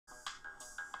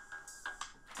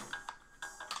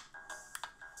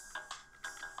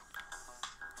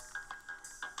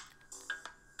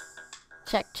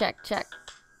Check, check, check.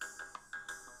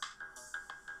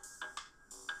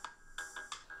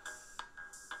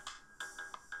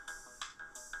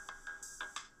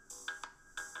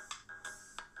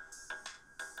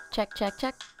 Check, check,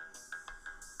 check.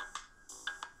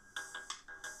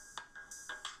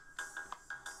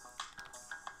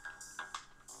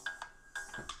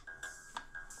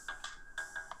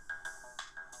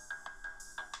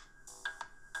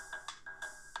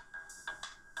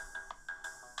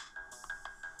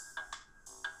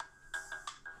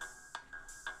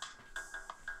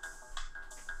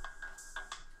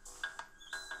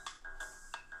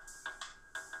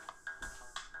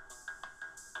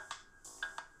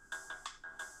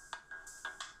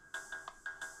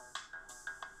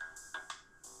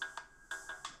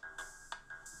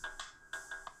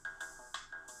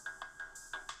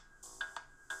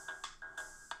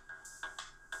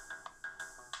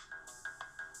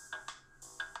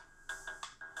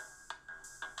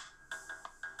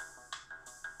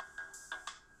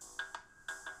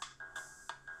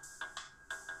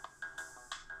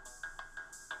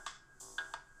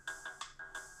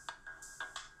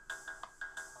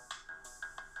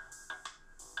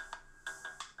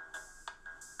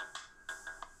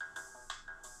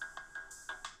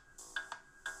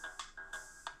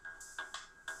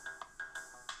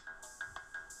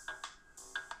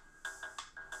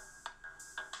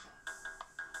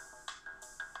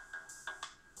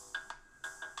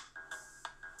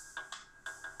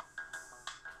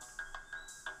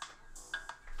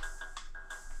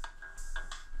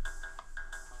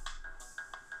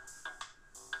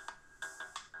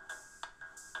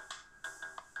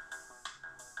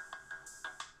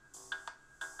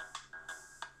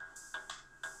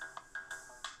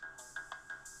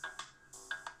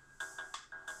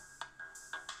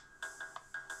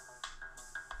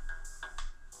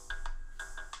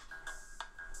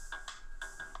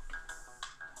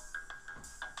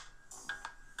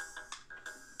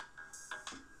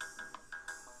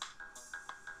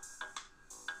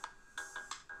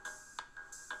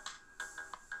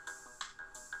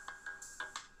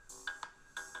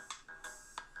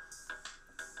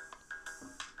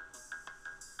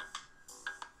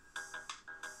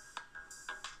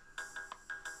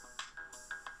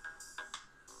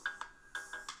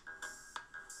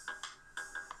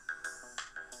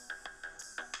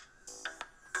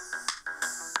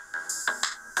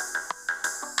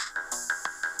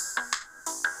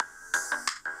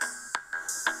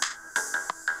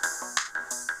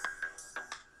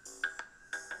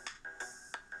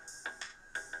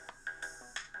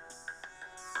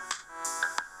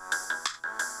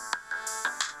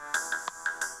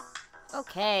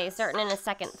 Okay, starting in a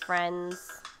second,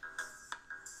 friends.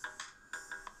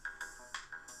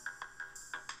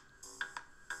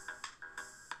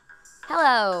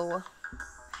 Hello.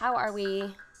 How are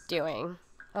we doing?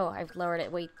 Oh, I've lowered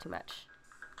it way too much.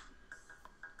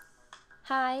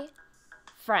 Hi,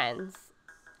 friends.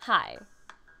 Hi.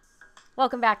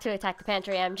 Welcome back to Attack the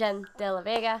Pantry. I'm Jenn de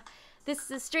Vega. This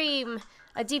is a stream,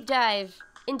 a deep dive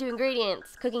into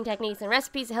ingredients, cooking techniques, and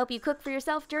recipes to help you cook for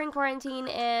yourself during quarantine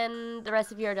and the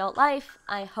rest of your adult life.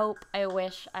 I hope, I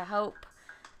wish, I hope.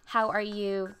 How are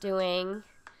you doing?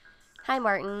 Hi,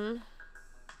 Martin.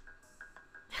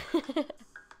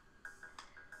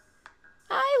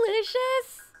 Hi,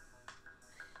 Lucius.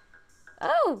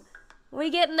 Oh,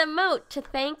 we get an emote to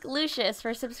thank Lucius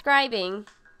for subscribing.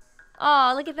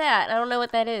 Aw, look at that. I don't know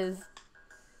what that is.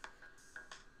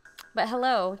 But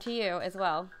hello to you as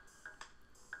well.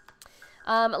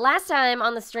 Last time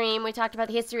on the stream, we talked about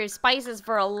the history of spices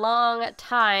for a long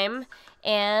time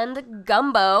and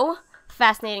gumbo.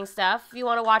 Fascinating stuff. If you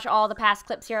want to watch all the past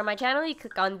clips here on my channel, you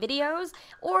click on videos,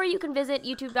 or you can visit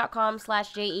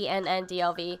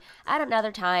youtube.com/JENNDLV at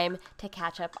another time to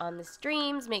catch up on the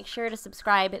streams. Make sure to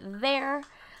subscribe there.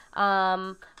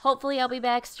 Hopefully I'll be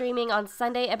back streaming on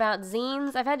Sunday about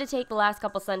zines. I've had to take the last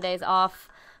couple Sundays off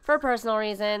for personal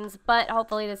reasons, but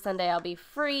hopefully this Sunday I'll be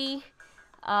free.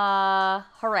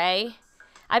 Hooray.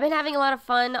 I've been having a lot of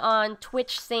fun on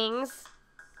Twitch Sings.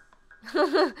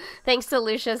 Thanks to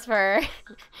Lucius for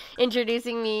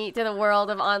introducing me to the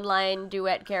world of online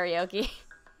duet karaoke.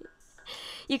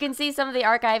 You can see some of the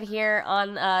archive here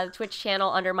on the Twitch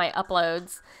channel under my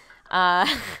uploads.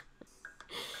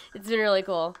 It's been really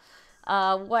cool.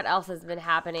 What else has been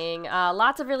happening?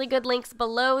 Lots of really good links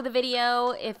below the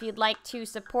video if you'd like to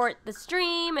support the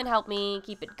stream and help me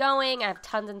keep it going. I have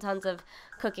tons and tons of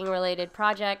cooking related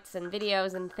projects and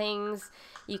videos and things.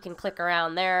 You can click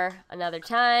around there another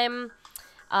time.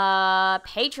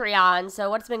 Patreon.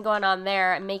 So what's been going on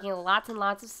there? I'm making lots and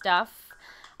lots of stuff.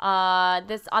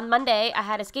 This on Monday, I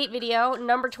had a skate video,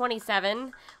 number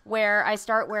 27, where I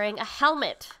start wearing a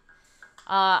helmet.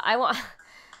 I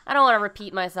don't want to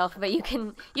repeat myself, but you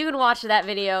can watch that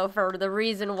video for the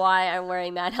reason why I'm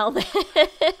wearing that helmet.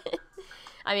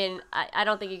 I mean, I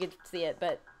don't think you could see it,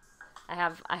 but I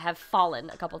have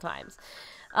fallen a couple times.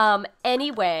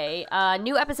 Anyway,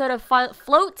 new episode of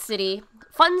Float City.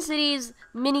 Fun City's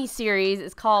mini-series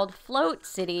is called Float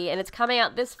City, and it's coming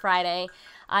out this Friday.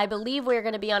 I believe we're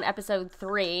going to be on episode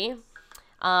 3.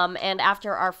 And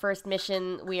after our first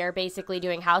mission, we are basically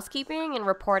doing housekeeping and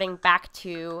reporting back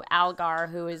to Algar,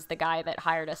 who is the guy that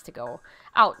hired us to go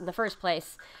out in the first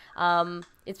place.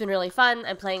 It's been really fun.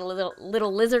 I'm playing a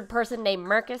little lizard person named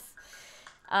Mercus.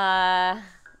 And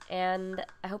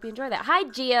I hope you enjoy that. Hi,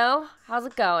 Gio. How's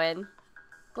it going?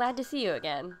 Glad to see you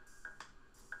again.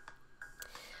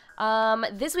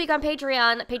 This week on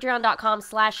Patreon,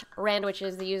 patreon.com/randwich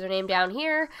is the username down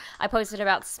here. I posted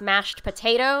about smashed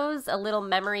potatoes, a little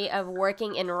memory of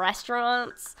working in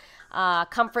restaurants,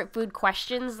 comfort food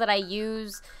questions that I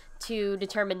use to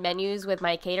determine menus with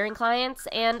my catering clients,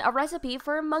 and a recipe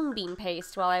for mung bean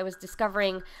paste while I was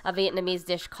discovering a Vietnamese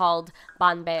dish called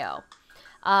banh bao.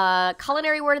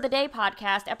 Culinary Word of the Day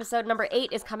podcast, episode number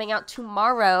 8 is coming out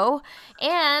tomorrow.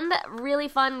 And really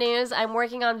fun news, I'm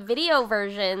working on video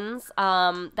versions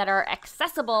that are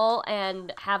accessible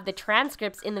and have the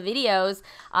transcripts in the videos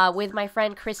with my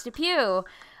friend Chris Depew.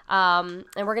 And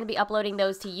we're going to be uploading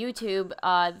those to YouTube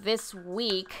this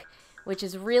week, which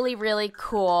is really, really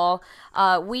cool.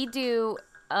 We do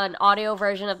an audio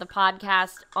version of the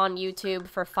podcast on YouTube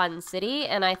for Fun City,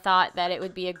 and I thought that it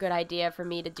would be a good idea for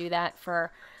me to do that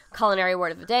for Culinary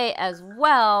Word of the Day as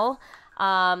well,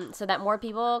 so that more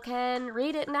people can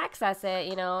read it and access it,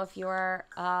 you know, if you're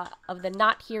of the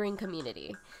not hearing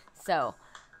community. So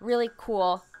really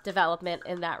cool development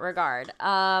in that regard.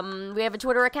 We have a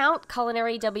Twitter account,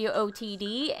 Culinary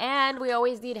WOTD, and we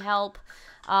always need help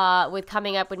with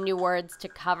coming up with new words to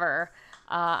cover.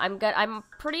 I'm good. I'm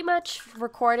pretty much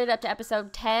recorded up to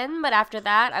episode 10, but after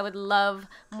that, I would love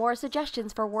more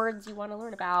suggestions for words you want to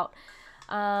learn about.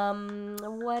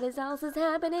 What else is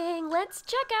happening? Let's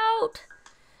check out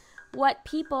what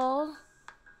people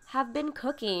have been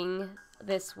cooking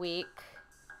this week.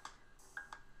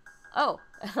 Oh,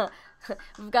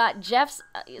 we've got Jeff's,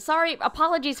 sorry,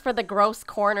 apologies for the gross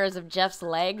corners of Jeff's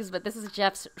legs, but this is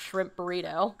Jeff's shrimp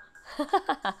burrito.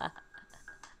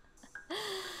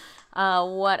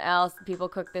 What else did people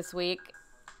cook this week?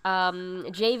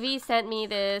 JV sent me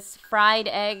this fried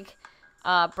egg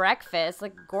breakfast.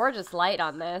 Like, gorgeous light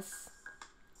on this.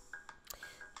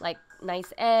 Like,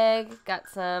 nice egg. Got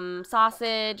some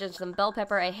sausage and some bell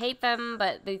pepper. I hate them,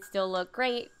 but they still look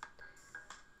great.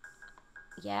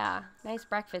 Yeah, nice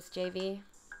breakfast, JV.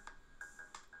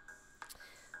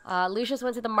 Lucius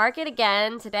went to the market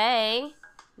again today.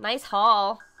 Nice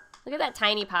haul. Look at that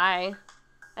tiny pie.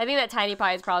 I think that tiny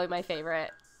pie is probably my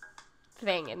favorite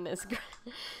thing in this.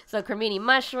 So, cremini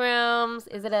mushrooms.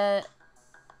 Is it a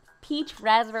peach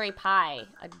raspberry pie?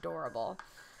 Adorable.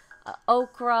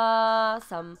 Okra.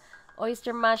 Some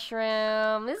oyster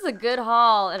mushroom. This is a good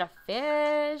haul. And a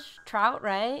fish. Trout,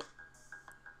 right?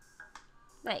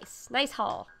 Nice. Nice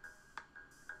haul.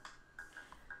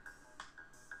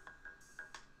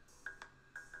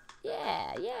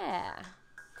 Yeah, yeah.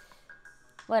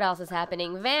 What else is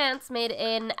happening? Vance made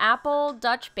an apple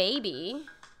Dutch baby.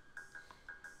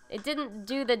 It didn't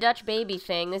do the Dutch baby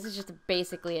thing. This is just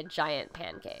basically a giant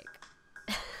pancake.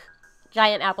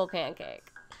 Giant apple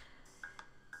pancake.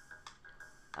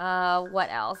 What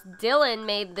else? Dylan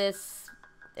made this.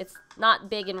 It's not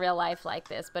big in real life like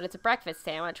this, but it's a breakfast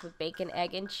sandwich with bacon,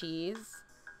 egg, and cheese.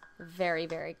 Very,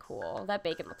 very cool. That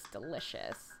bacon looks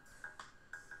delicious.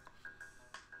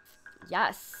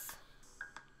 Yes.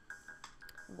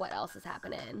 What else is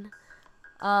happening?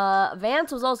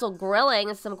 Vance was also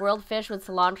grilling some grilled fish with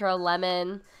cilantro,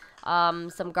 lemon,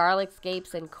 some garlic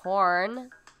scapes, and corn.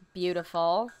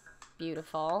 Beautiful.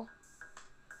 Beautiful.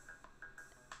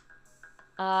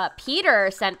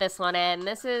 Peter sent this one in.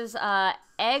 This is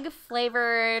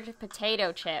egg-flavored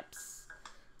potato chips.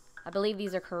 I believe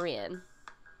these are Korean.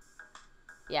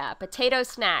 Yeah, potato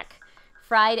snack.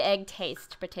 Fried egg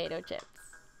taste potato chips.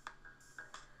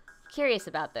 Curious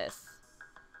about this.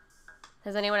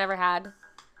 Has anyone ever had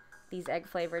these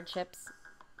egg-flavored chips?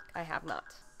 I have not.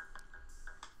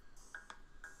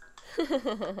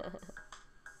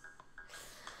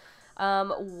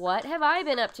 What have I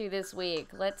been up to this week?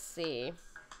 Let's see.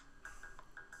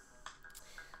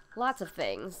 Lots of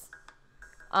things.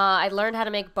 I learned how to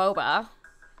make boba,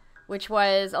 which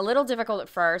was a little difficult at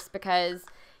first because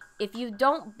if you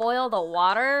don't boil the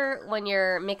water when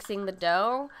you're mixing the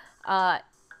dough,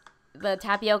 the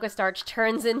tapioca starch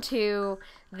turns into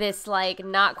this like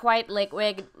not quite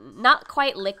liquid, not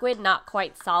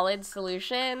quite solid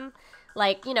solution.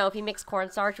 Like, you know, if you mix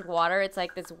cornstarch with water, it's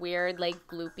like this weird like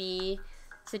gloopy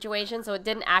situation. So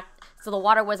the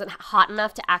water wasn't hot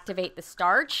enough to activate the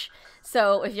starch.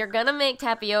 So if you're gonna make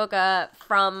tapioca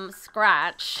from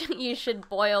scratch, you should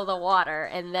boil the water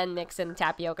and then mix in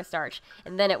tapioca starch,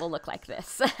 and then it will look like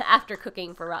this after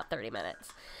cooking for about 30 minutes.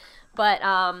 But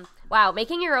wow,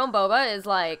 making your own boba is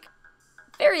like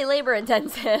very labor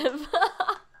intensive.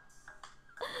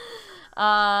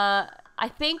 I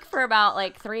think for about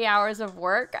like 3 hours of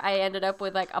work, I ended up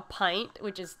with like a pint,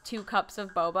 which is 2 cups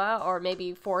of boba, or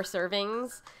maybe 4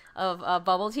 servings of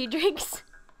bubble tea drinks.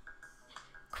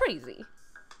 Crazy.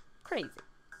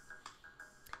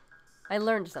 I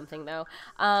learned something though.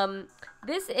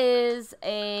 This is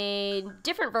a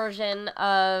different version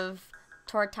of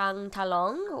tortang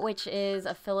talong, which is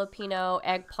a Filipino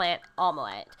eggplant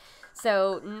omelet.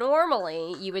 So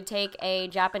normally you would take a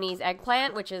Japanese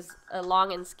eggplant, which is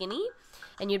long and skinny,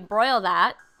 and you'd broil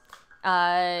that,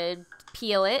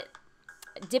 peel it,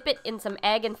 dip it in some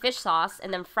egg and fish sauce,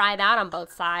 and then fry that on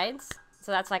both sides.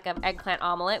 So that's like an eggplant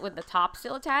omelet with the top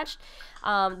still attached.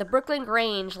 The Brooklyn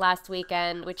Grange last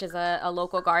weekend, which is a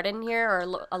local garden here,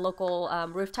 or a local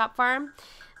rooftop farm,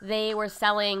 they were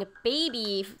selling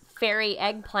baby fairy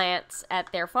eggplants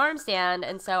at their farm stand,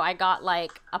 and so I got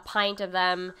like a pint of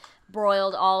them,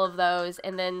 broiled all of those,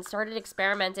 and then started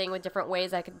experimenting with different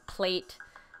ways I could plate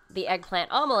the eggplant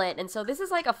omelet. And so this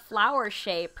is like a flower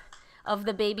shape of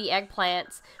the baby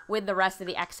eggplants with the rest of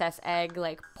the excess egg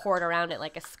like poured around it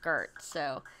like a skirt.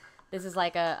 So this is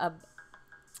like a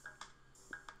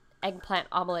eggplant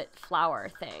omelet flower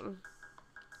thing.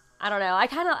 I don't know.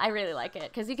 I really like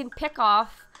it because you can pick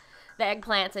off the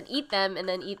eggplants and eat them, and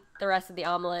then eat the rest of the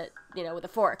omelet, you know, with a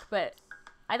fork. But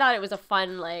I thought it was a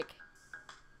fun, like,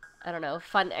 I don't know,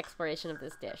 fun exploration of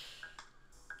this dish.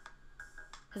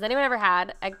 Has anyone ever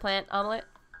had eggplant omelet?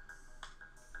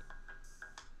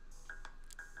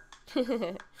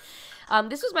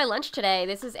 This was my lunch today.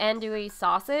 This is andouille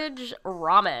sausage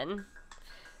ramen.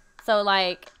 So,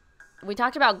 like, we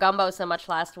talked about gumbo so much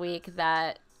last week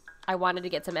that I wanted to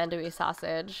get some andouille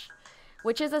sausage,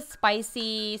 which is a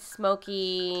spicy,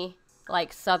 smoky,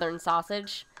 like, southern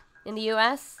sausage in the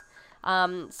U.S.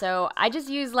 So I just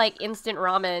use, like, instant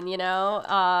ramen, you know?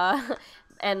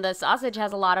 And the sausage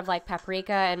has a lot of, like,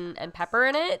 paprika and pepper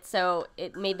in it, so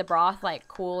it made the broth, like,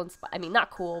 cool and I mean, not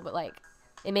cool, but, like,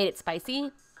 it made it spicy.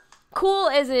 Cool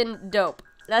as in dope.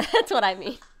 That's what I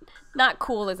mean. Not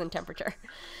cool as in temperature.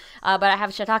 But I have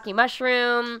shiitake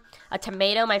mushroom, a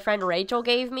tomato my friend Rachel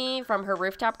gave me from her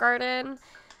rooftop garden,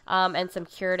 and some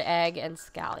cured egg and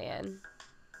scallion.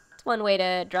 It's one way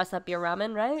to dress up your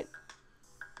ramen, right?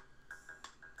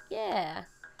 Yeah.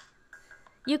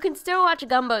 You can still watch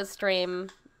Gumbo's stream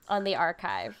on the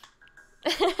archive.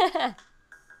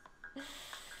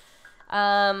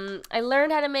 I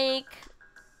learned how to make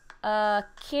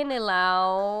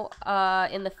kinilaw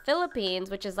in the Philippines,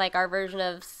 which is like our version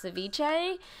of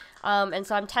ceviche. And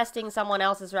so I'm testing someone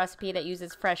else's recipe that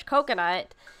uses fresh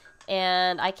coconut,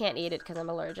 and I can't eat it because I'm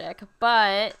allergic.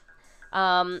 But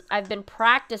I've been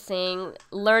practicing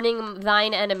learning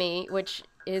thine enemy, which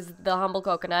is the humble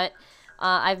coconut.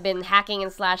 I've been hacking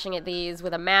and slashing at these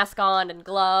with a mask on and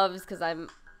gloves because I'm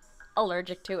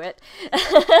allergic to it.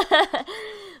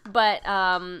 But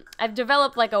I've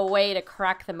developed like a way to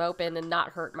crack them open and not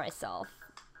hurt myself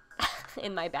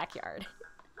in my backyard.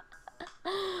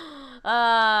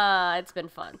 It's been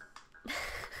fun.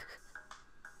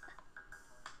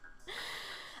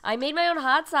 I made my own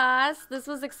hot sauce. This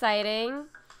was exciting.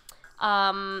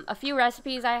 A few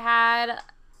recipes I had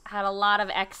a lot of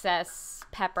excess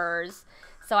peppers.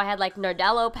 So I had like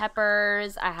Nardello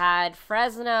peppers, I had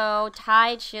Fresno,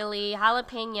 Thai chili,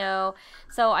 jalapeno.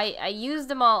 So I used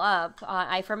them all up.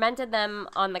 I fermented them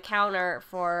on the counter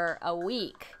for a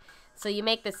week. So you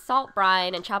make this salt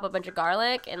brine and chop a bunch of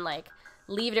garlic and like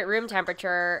leave it at room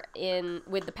temperature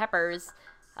with the peppers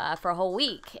for a whole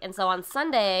week. And so on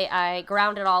Sunday, I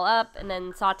ground it all up and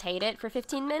then sauteed it for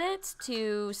 15 minutes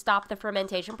to stop the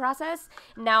fermentation process.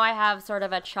 Now I have sort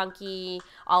of a chunky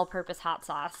all-purpose hot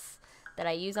sauce that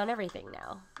I use on everything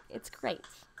now. It's great.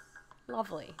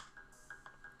 Lovely.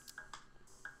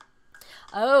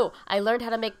 Oh, I learned how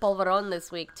to make polvoron this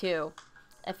week too.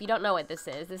 If you don't know what this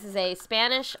is a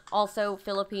Spanish, also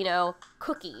Filipino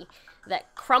cookie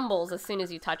that crumbles as soon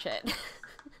as you touch it.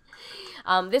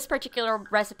 This particular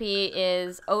recipe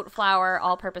is oat flour,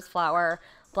 all-purpose flour,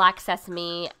 black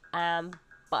sesame,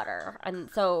 butter.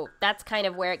 And so that's kind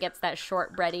of where it gets that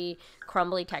shortbready,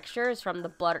 crumbly texture, is from the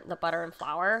butter and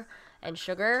flour and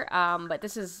sugar. But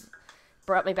this has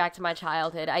brought me back to my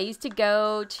childhood. I used to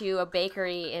go to a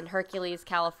bakery in Hercules,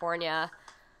 California.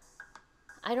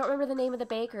 I don't remember the name of the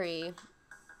bakery.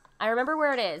 I remember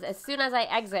where it is. As soon as I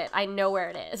exit, I know where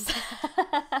it is. If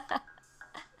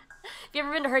you've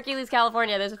ever been to Hercules,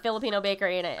 California, there's a Filipino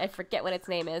bakery, and I forget what its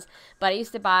name is. But I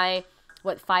used to buy,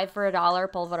 5 for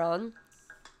 $1 polvoron.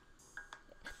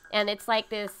 And it's like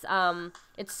this,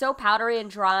 it's so powdery and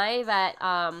dry that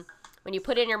when you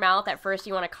put it in your mouth, at first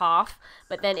you want to cough.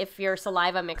 But then if your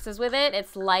saliva mixes with it,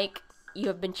 it's like you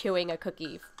have been chewing a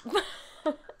cookie.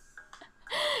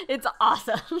 It's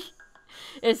awesome.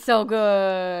 It's so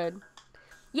good.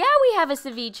 Yeah, we have a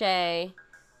ceviche.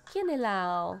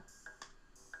 Kinilaw.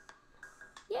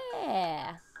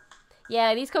 Yeah.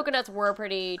 Yeah, these coconuts were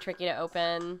pretty tricky to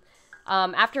open.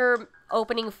 After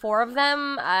opening 4 of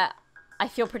them, I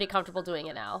feel pretty comfortable doing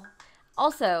it now.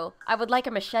 Also, I would like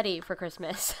a machete for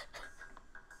Christmas.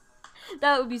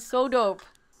 That would be so dope.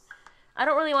 I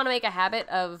don't really want to make a habit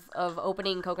of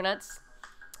opening coconuts.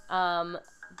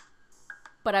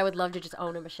 But I would love to just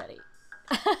own a machete.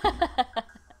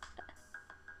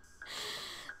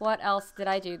 What else did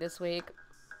I do this week?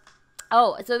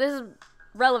 Oh, so this is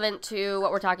relevant to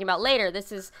what we're talking about later.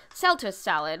 This is Celtuce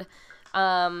salad.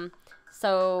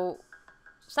 So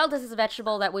Celtuce is a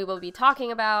vegetable that we will be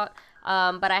talking about,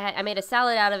 but I made a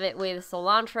salad out of it with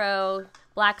cilantro,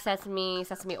 black sesame,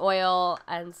 sesame oil,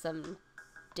 and some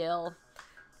dill.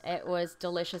 It was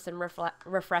delicious and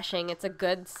refreshing. It's a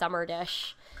good summer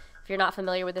dish. If you're not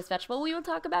familiar with this vegetable, we will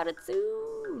talk about it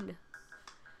soon.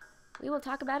 We will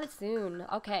talk about it soon.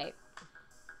 Okay.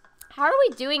 How are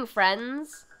we doing,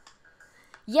 friends?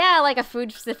 Yeah, like a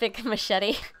food-specific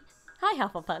machete. Hi,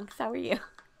 Hufflepunks. How are you?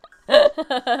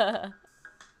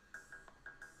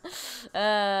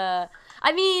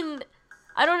 I mean,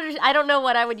 I don't know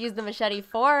what I would use the machete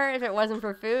for if it wasn't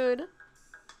for food.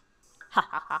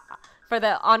 For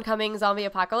the oncoming zombie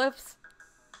apocalypse.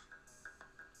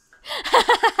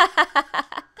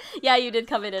 Yeah, you did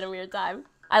come in at a weird time.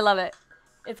 I love it.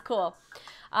 It's cool.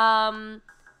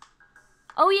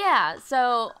 Oh yeah,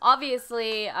 so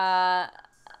obviously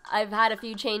I've had a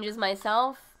few changes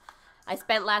myself. I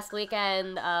spent last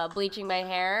weekend bleaching my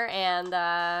hair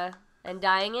and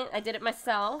dyeing it. I did it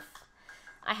myself.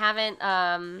 I haven't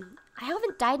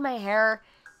dyed my hair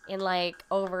in like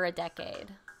over a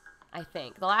decade, I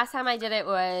think. The last time I did it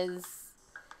was,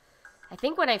 I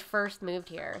think, when I first moved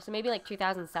here. So maybe like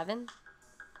 2007,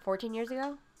 14 years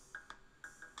ago.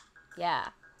 Yeah.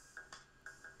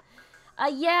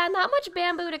 Yeah, not much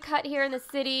bamboo to cut here in the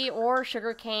city or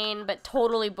sugarcane, but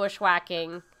totally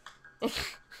bushwhacking.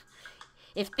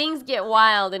 If things get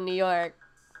wild in New York,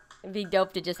 it'd be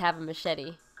dope to just have a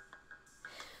machete.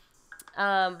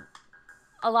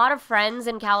 A lot of friends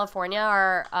in California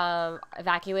are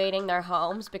evacuating their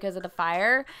homes because of the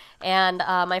fire, and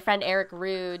my friend Eric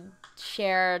Rude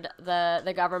shared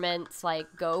the government's like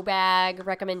go bag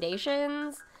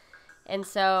recommendations, and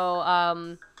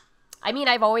so I mean,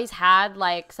 I've always had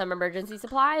like some emergency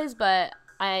supplies, but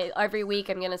every week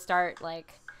I'm gonna start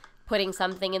like putting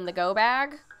something in the go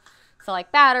bag. So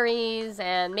like batteries,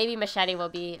 and maybe machete will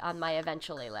be on my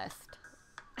eventually list.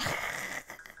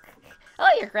 Oh,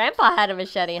 your grandpa had a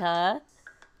machete, huh?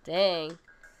 Dang.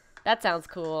 That sounds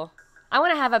cool. I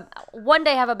want to one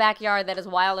day have a backyard that is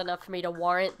wild enough for me to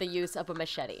warrant the use of a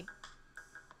machete.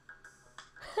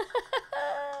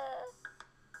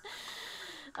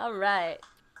 All right.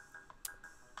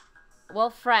 Well,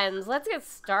 friends, let's get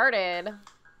started.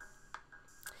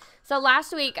 So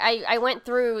last week, I went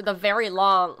through the very,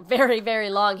 very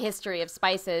long history of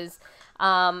spices.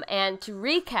 And to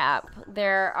recap,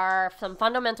 there are some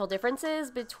fundamental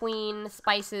differences between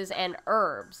spices and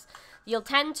herbs. You'll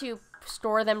tend to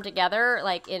store them together,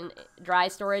 like in dry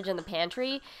storage in the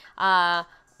pantry.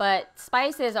 But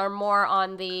spices are more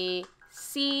on the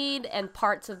seed and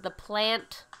parts of the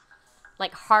plant,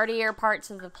 like hardier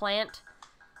parts of the plant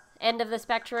end of the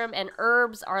spectrum. And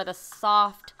herbs are the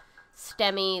soft,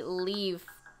 stemmy leaf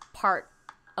part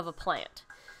of a plant.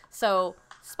 So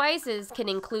spices can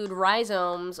include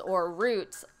rhizomes or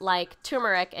roots like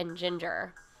turmeric and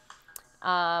ginger.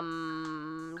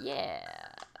 Yeah.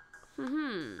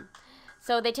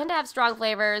 So they tend to have strong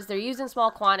flavors. They're used in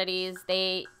small quantities.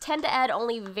 They tend to add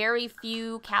only very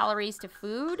few calories to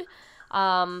food.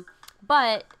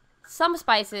 But some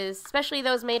spices, especially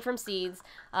those made from seeds,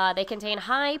 they contain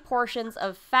high portions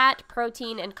of fat,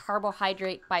 protein, and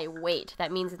carbohydrate by weight.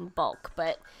 That means in bulk,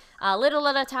 but little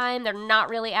at a time. They're not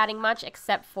really adding much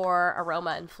except for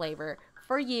aroma and flavor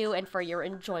for you and for your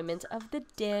enjoyment of the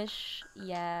dish.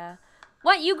 Yeah.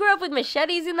 What, you grew up with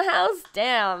machetes in the house?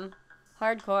 Damn.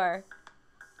 Hardcore.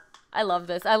 I love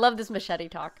this. I love this machete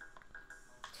talk.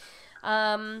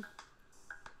 So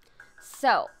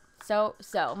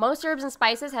most herbs and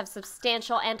spices have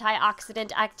substantial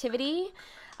antioxidant activity.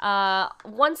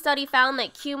 One study found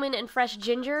that cumin and fresh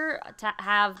ginger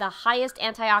have the highest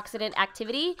antioxidant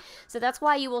activity. So that's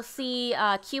why you will see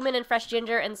cumin and fresh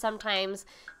ginger and sometimes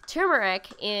turmeric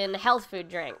in health food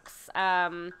drinks.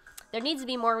 There needs to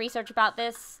be more research about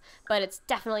this, but it's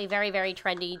definitely very, very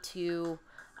trendy to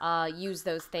use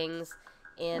those things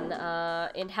in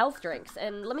health drinks.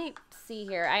 And let me see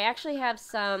here. I actually have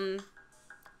some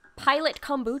Pilot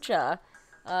kombucha,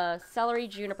 celery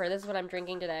juniper. This is what I'm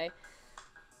drinking today.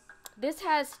 This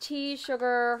has tea,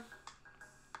 sugar,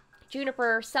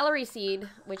 juniper, celery seed,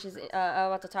 which is I'm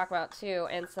about to talk about too,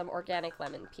 and some organic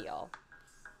lemon peel.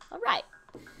 All right.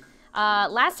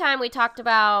 Last time we talked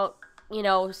about, you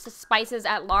know, spices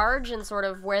at large and sort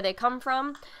of where they come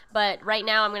from, but right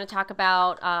now I'm going to talk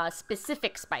about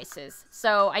specific spices.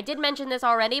 So I did mention this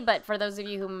already, but for those of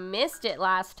you who missed it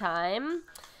last time,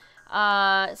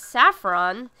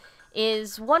 saffron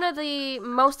is one of the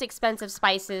most expensive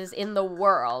spices in the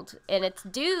world, and it's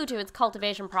due to its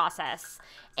cultivation process.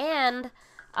 And,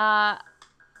 yeah,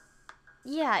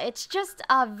 it's just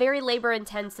a very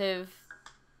labor-intensive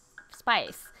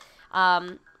spice.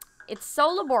 It's so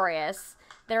laborious.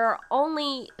 There are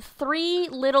only 3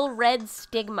 little red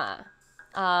stigma,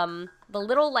 the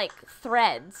little, like,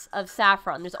 threads of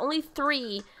saffron. There's only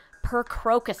 3 per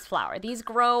crocus flower. These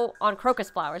grow on crocus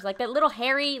flowers. Like that little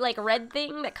hairy, like, red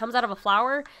thing that comes out of a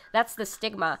flower, that's the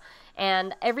stigma.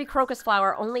 And every crocus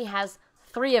flower only has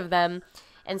 3 of them.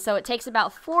 And so it takes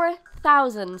about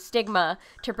 4,000 stigma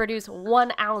to produce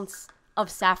 1 ounce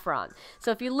of saffron. So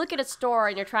if you look at a store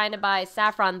and you're trying to buy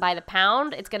saffron by the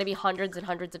pound, it's going to be hundreds and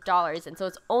hundreds of dollars. And so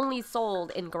it's only sold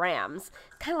in grams.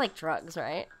 Kind of like drugs,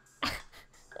 right?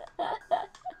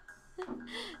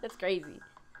 That's crazy.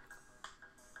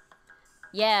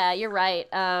 Yeah, you're right.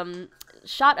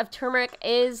 Shot of turmeric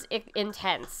is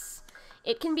intense.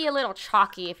 It can be a little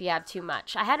chalky if you have too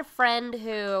much. I had a friend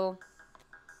who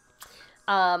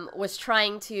was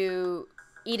trying to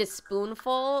eat a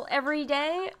spoonful every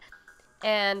day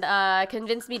and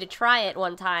convinced me to try it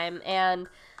one time. And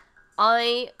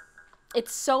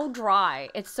it's so dry.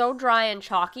 It's so dry and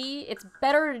chalky. It's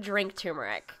better to drink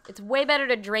turmeric. It's way better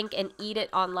to drink and eat it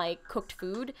on, like, cooked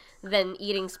food than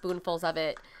eating spoonfuls of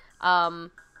it.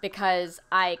 Because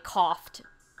I coughed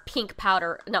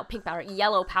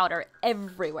yellow powder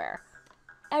everywhere.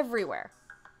 Everywhere.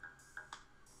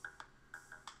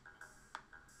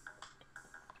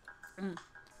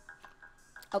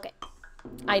 Okay.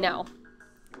 I know.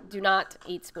 Do not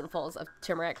eat spoonfuls of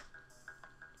turmeric.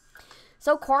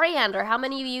 So coriander, how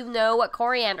many of you know what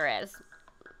coriander is?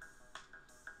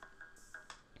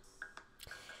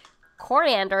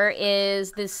 Coriander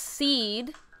is the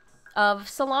seed of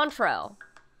cilantro.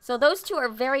 So those two are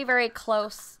very, very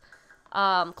close,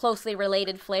 closely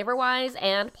related flavor-wise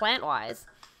and plant-wise.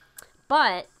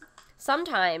 But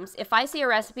sometimes, if I see a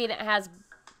recipe that has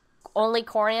only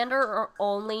coriander or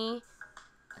only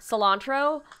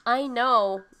cilantro, I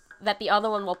know that the other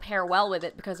one will pair well with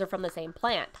it because they're from the same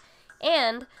plant.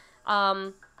 And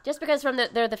just because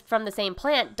they're from the same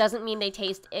plant doesn't mean they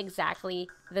taste exactly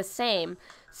the same.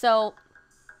 So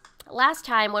last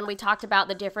time when we talked about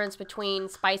the difference between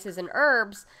spices and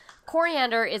herbs,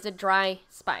 coriander is a dry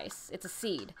spice. It's a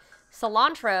seed.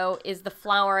 Cilantro is the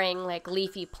flowering, like,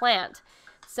 leafy plant.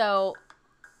 So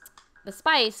the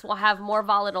spice will have more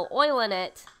volatile oil in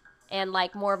it and,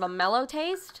 like, more of a mellow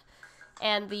taste.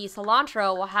 And the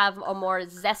cilantro will have a more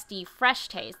zesty, fresh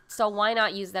taste. So why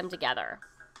not use them together?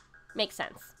 Makes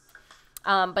sense.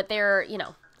 But they're, you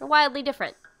know, they're wildly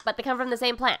different. But they come from the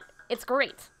same plant. It's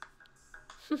great.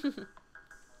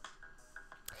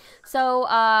 So,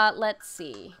 let's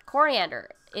see.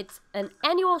 Coriander. It's an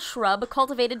annual shrub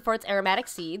cultivated for its aromatic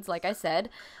seeds, like I said,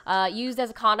 used as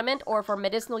a condiment or for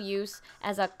medicinal use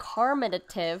as a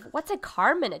carminative. What's a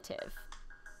carminative?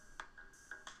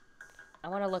 I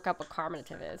want to look up what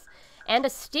carminative is. And a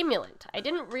stimulant. I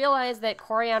didn't realize that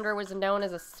coriander was known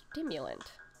as a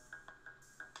stimulant.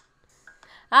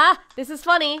 Ah, this is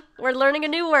funny. We're learning a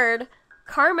new word.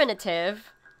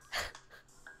 Carminative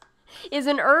is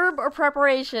an herb or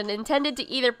preparation intended to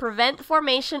either prevent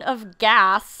formation of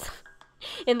gas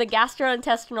in the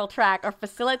gastrointestinal tract or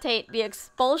facilitate the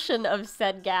expulsion of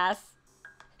said gas,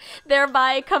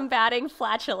 thereby combating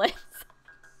flatulence.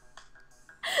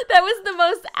 That was the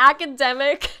most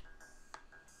academic.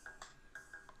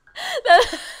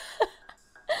 That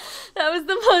was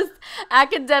the most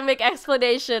academic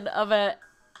explanation of a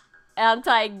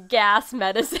anti-gas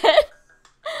medicine.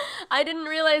 I didn't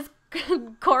realize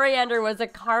coriander was a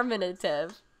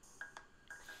carminative.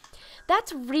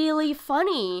 That's really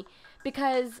funny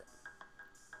because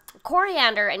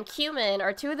coriander and cumin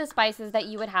are two of the spices that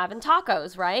you would have in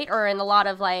tacos, right? Or in a lot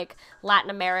of like Latin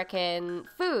American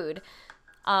food.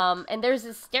 And there's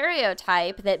this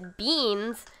stereotype that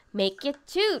beans make you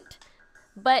toot.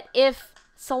 But if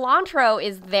cilantro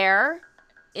is there,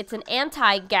 it's an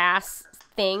anti-gas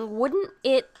thing, wouldn't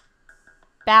it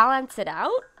balance it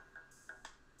out?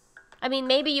 I mean,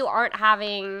 maybe you aren't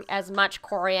having as much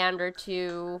coriander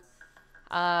to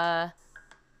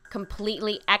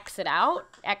completely X out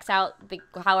the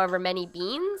however many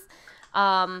beans.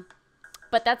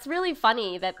 But that's really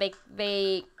funny that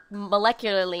they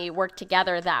molecularly work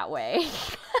together that way.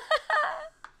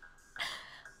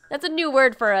 That's a new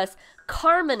word for us.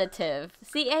 Carminative.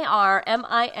 C-A-R-M-I-N-A-T-I-V-E.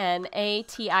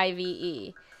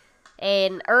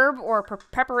 An herb or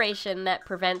preparation that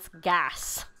prevents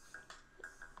gas.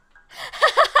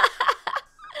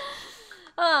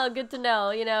 Oh, good to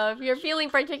know. You know, if you're feeling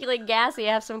particularly gassy,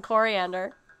 have some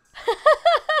coriander.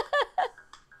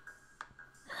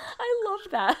 I love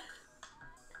that.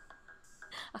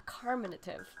 A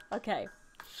carminative. Okay.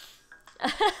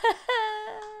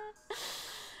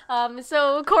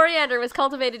 So coriander was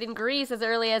cultivated in Greece as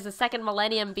early as the 2nd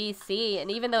millennium BC, and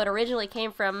even though it originally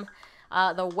came from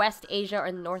the West Asia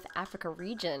or North Africa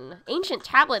region, ancient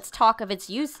tablets talk of its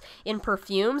use in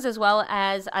perfumes as well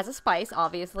as a spice,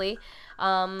 obviously,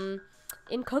 in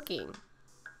cooking.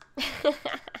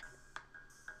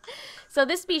 So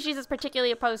this species is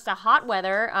particularly opposed to hot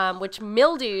weather, which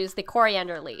mildews the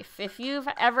coriander leaf. If you've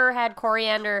ever had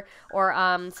coriander or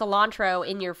cilantro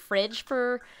in your fridge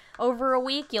for over a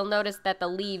week, you'll notice that the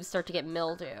leaves start to get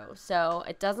mildew. So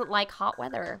it doesn't like hot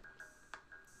weather.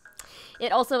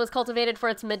 It also is cultivated for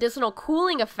its medicinal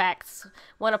cooling effects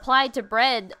when applied to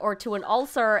bread or to an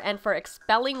ulcer, and for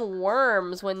expelling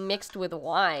worms when mixed with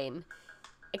wine.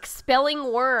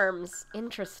 Expelling worms.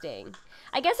 Interesting.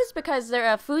 I guess it's because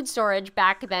their food storage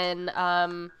back then,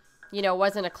 you know,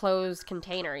 wasn't a closed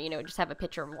container. You know, just have a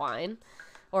pitcher of wine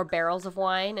or barrels of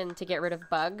wine, and to get rid of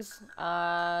bugs,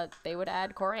 they would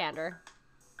add coriander.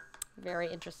 Very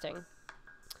interesting.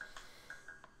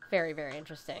 Very, very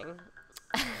interesting.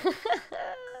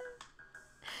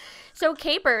 So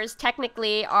capers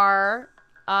technically are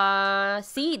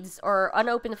seeds or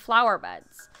unopened flower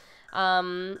buds.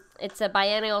 It's a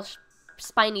biennial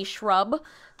spiny shrub.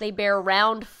 They bear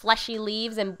round, fleshy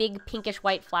leaves and big pinkish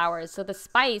white flowers. So the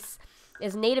spice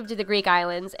is native to the Greek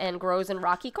islands and grows in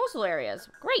rocky coastal areas.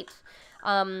 Great.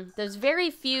 There's very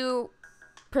few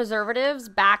preservatives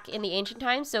back in the ancient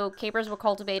times, so capers were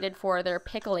cultivated for their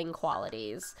pickling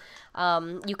qualities.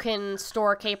 You can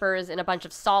store capers in a bunch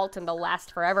of salt and they'll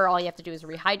last forever. All you have to do is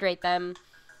rehydrate them.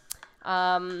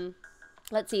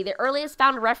 Let's see. The earliest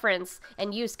found reference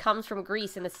and use comes from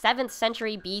Greece in the 7th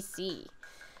century BC.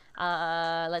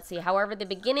 Let's see. However, the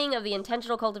beginning of the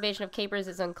intentional cultivation of capers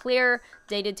is unclear,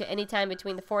 dated to any time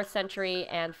between the 4th century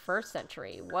and 1st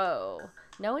century. Whoa.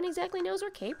 No one exactly knows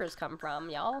where capers come from,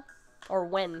 y'all. Or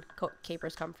when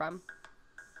capers come from.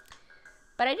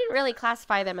 But I didn't really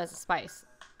classify them as a spice.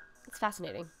 It's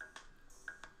fascinating.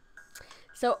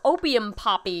 So opium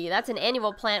poppy, that's an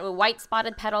annual plant with white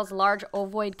spotted petals, large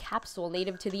ovoid capsule,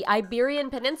 native to the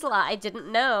Iberian Peninsula. I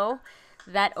didn't know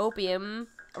that opium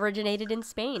originated in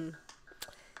Spain.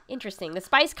 Interesting. The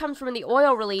spice comes from the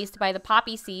oil released by the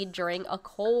poppy seed during a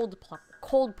cold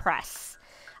press.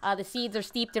 The seeds are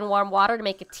steeped in warm water to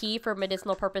make a tea for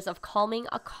medicinal purpose of calming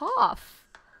a cough.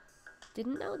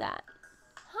 Didn't know that.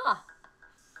 Huh.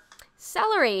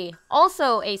 Celery,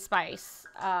 also a spice.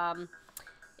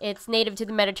 It's native to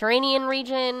the Mediterranean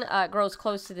region, grows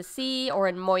close to the sea or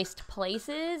in moist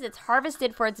places. It's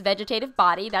harvested for its vegetative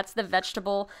body. That's the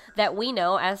vegetable that we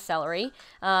know as celery.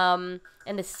 And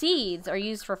the seeds are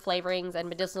used for flavorings and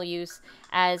medicinal use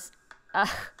as a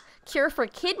cure for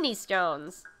kidney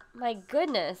stones. My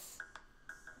goodness.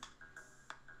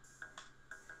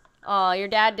 Oh, your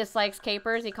dad dislikes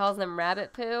capers. He calls them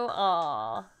rabbit poo.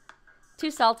 Aw.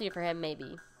 Too salty for him,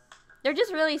 maybe. They're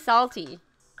just really salty.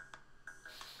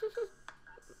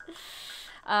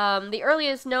 The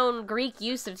earliest known Greek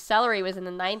use of celery was in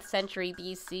the 9th century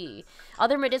BC.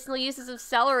 Other medicinal uses of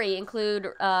celery include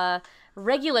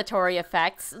regulatory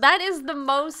effects. That is the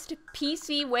most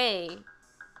PC way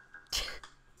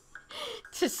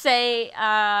to say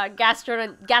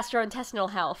gastrointestinal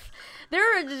health.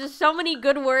 There are just so many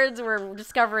good words we're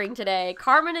discovering today.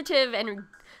 Carminative and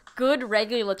good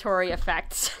regulatory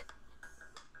effects.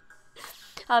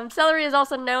 Celery is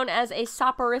also known as a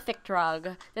soporific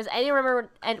drug. Does anyone remember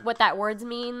what that word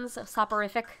means?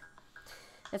 Soporific?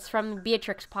 It's from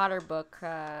Beatrix Potter book.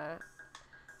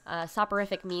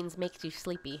 Soporific means makes you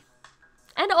sleepy.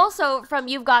 And also from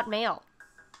You've Got Mail.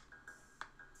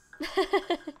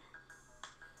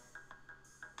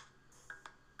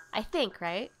 I think,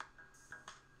 right?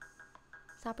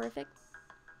 Soporific?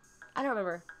 I don't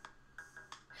remember.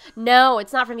 No,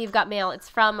 it's not from You've Got Mail. It's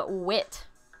from Wit.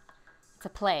 It's a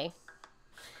play.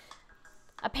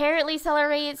 Apparently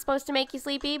celery is supposed to make you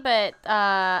sleepy, but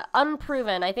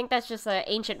unproven. I think that's just an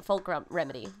ancient folk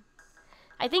remedy.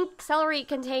 I think celery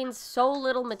contains so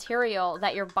little material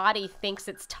that your body thinks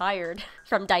it's tired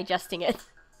from digesting it.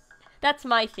 That's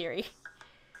my theory.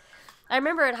 I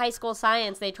remember in high school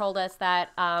science they told us that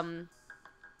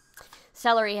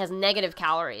celery has negative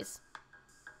calories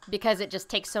because it just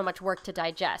takes so much work to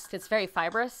digest. It's very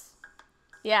fibrous.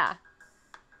 Yeah.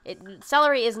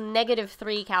 Celery is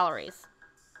 -3 calories.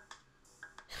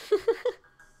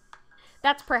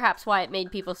 That's perhaps why it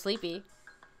made people sleepy.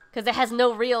 Because it has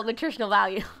no real nutritional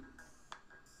value.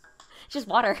 It's just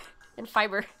water and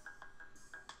fiber.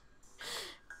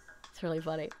 It's really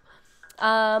funny.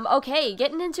 Okay,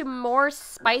 getting into more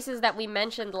spices that we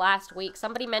mentioned last week.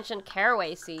 Somebody mentioned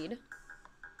caraway seed.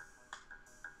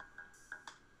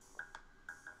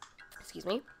 Excuse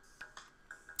me.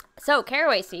 So,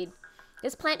 caraway seed.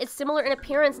 This plant is similar in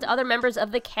appearance to other members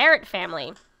of the carrot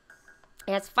family.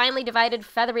 It has finely divided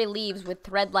feathery leaves with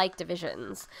thread-like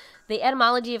divisions. The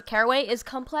etymology of caraway is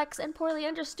complex and poorly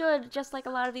understood, just like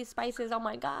a lot of these spices. Oh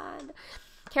my god.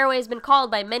 Caraway has been called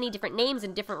by many different names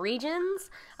in different regions,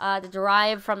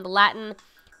 derived from the Latin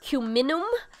cuminum,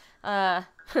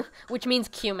 which means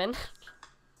cumin.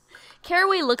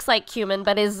 Caraway looks like cumin,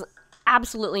 but is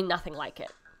absolutely nothing like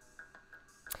it.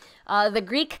 The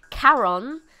Greek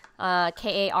karon,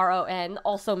 K-A-R-O-N,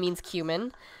 also means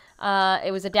cumin.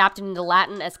 It was adapted into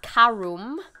Latin as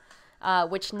carum,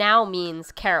 which now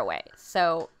means caraway.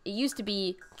 So it used to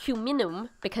be cuminum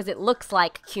because it looks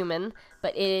like cumin,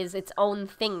 but it is its own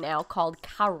thing now called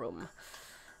carum.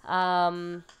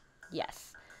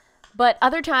 Yes. But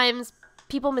other times,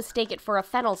 people mistake it for a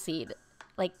fennel seed.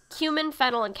 Like cumin,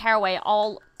 fennel, and caraway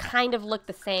all kind of look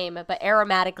the same, but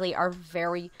aromatically are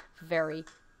very, very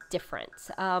different.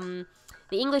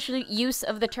 The English use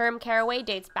of the term caraway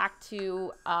dates back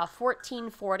to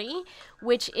 1440,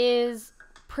 which is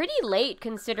pretty late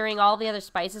considering all the other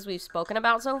spices we've spoken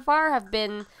about so far have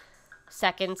been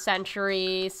 2nd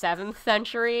century, 7th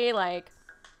century. Like,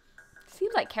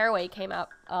 seems like caraway came out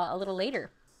a little later.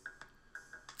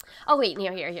 Oh, wait,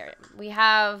 here. We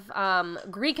have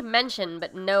Greek mention,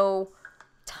 but no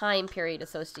time period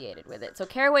associated with it. So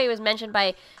caraway was mentioned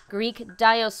by Greek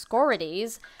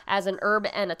Dioscorides as an herb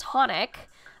and a tonic.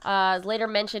 Later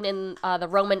mentioned in the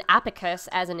Roman apicus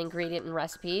as an ingredient in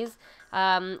recipes.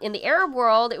 In the Arab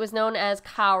world, it was known as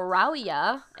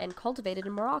karawiyya and cultivated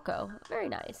in Morocco. Very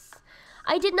nice.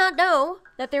 I did not know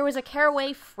that there was a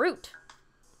caraway fruit.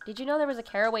 Did you know there was a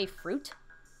caraway fruit?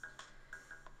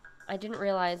 I didn't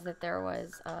realize that there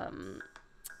was,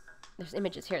 there's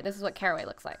images here. This is what caraway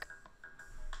looks like.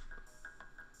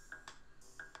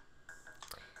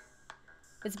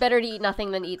 It's better to eat nothing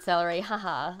than eat celery.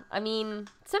 Haha. I mean,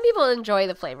 some people enjoy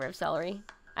the flavor of celery.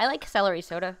 I like celery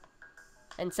soda.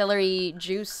 And celery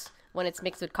juice when it's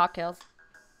mixed with cocktails.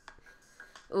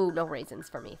 Ooh, no raisins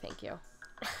for me, thank you.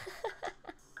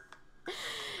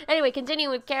 Anyway,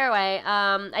 continuing with caraway.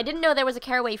 I didn't know there was a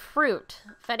caraway fruit.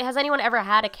 Has anyone ever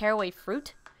had a caraway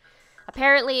fruit?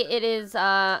 Apparently it is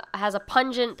has a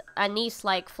pungent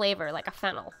anise-like flavor, like a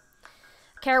fennel.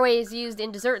 Caraway is used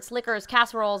in desserts, liquors,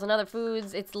 casseroles, and other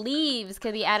foods. Its leaves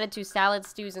can be added to salads,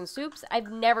 stews, and soups.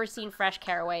 I've never seen fresh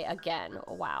caraway again.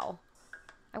 Wow.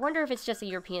 I wonder if it's just a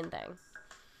European thing.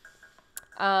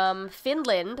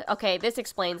 Finland. Okay, this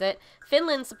explains it.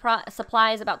 Finland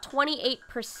supplies about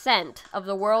 28% of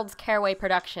the world's caraway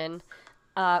production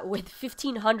with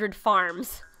 1,500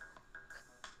 farms.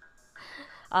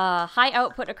 High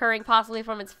output occurring possibly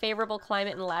from its favorable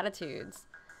climate and latitudes,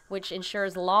 which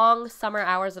ensures long summer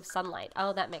hours of sunlight.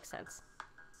 Oh, that makes sense.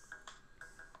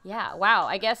 Yeah, wow.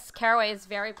 I guess caraway is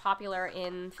very popular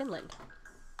in Finland.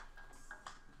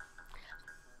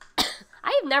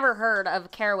 I have never heard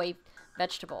of caraway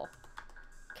vegetable.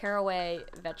 Caraway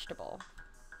vegetable.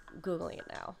 Googling it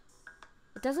now.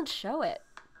 It doesn't show it.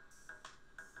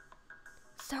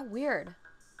 So weird.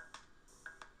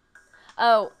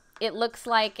 Oh, it looks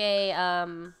like a,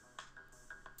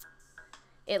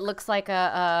 it looks like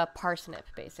a parsnip,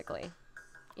 basically.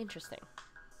 Interesting.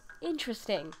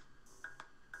 Interesting.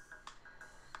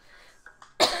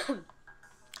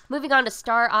 Moving on to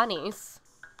star anise.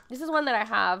 This is one that I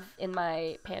have in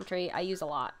my pantry. I use a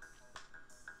lot.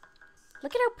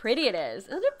 Look at how pretty it is.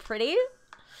 Isn't it pretty?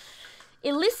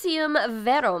 Illicium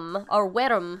verum, or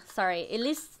verum, sorry.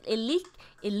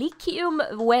 Illicium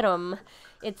verum.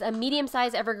 It's a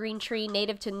medium-sized evergreen tree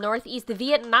native to northeast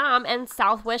Vietnam and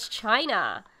southwest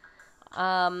China.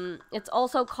 It's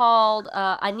also called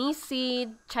anise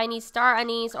seed, Chinese star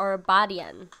anise, or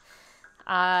badian.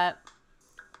 Wow.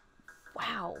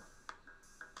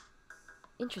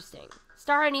 Interesting.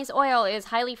 Star anise oil is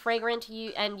highly fragrant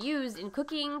and used in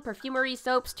cooking, perfumery,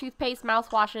 soaps, toothpaste,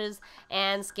 mouthwashes,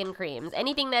 and skin creams.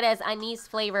 Anything that is anise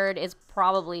flavored is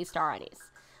probably star anise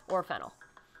or fennel.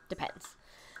 Depends.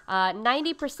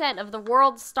 90% of the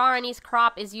world's star anise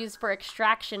crop is used for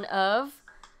extraction of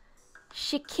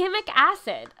shikimic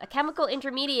acid, a chemical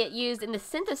intermediate used in the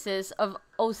synthesis of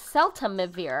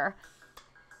oseltamivir.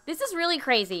 This is really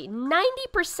crazy.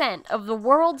 90% of the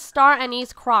world's star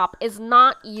anise crop is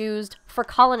not used for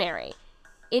culinary.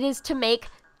 It is to make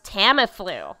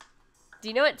Tamiflu. Do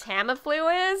you know what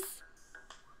Tamiflu is?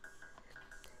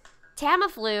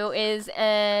 Tamiflu is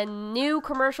a new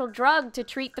commercial drug to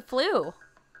treat the flu.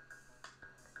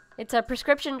 It's a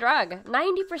prescription drug.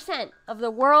 90% of the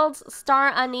world's star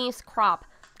anise crop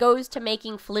goes to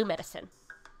making flu medicine.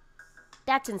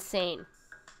 That's insane.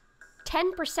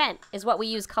 10% is what we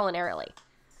use culinarily.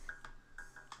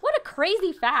 What a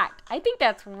crazy fact. I think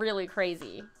that's really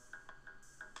crazy.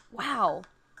 Wow.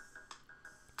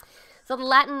 So the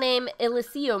Latin name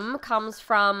Illicium comes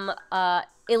from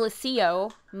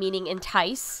illicio, meaning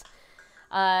entice.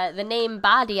 The name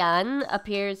Badian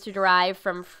appears to derive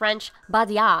from French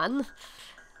Badian,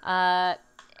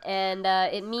 and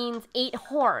it means 8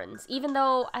 horns, even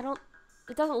though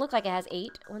it doesn't look like it has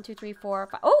 8. 1, 2, 3, 4,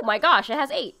 5. Oh my gosh, it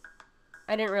has 8.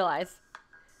 I didn't realize.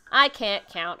 I can't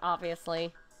count,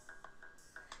 obviously.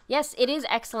 Yes, it is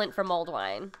excellent for mulled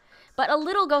wine, but a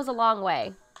little goes a long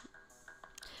way.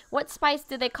 What spice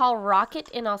do they call rocket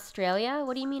in Australia?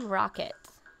 What do you mean rocket?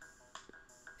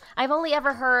 I've only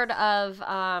ever heard of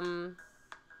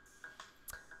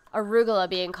arugula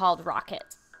being called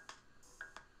rocket.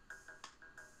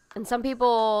 And some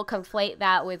people conflate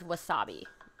that with wasabi.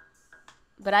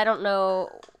 But I don't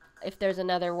know if there's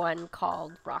another one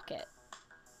called rocket.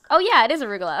 Oh yeah, it is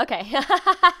arugula. Okay.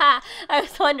 I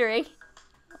was wondering.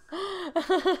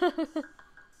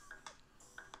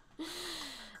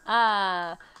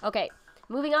 Okay.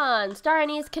 Moving on. Star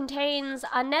anise contains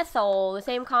anethol, the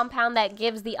same compound that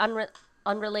gives the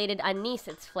unrelated anise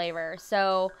its flavor.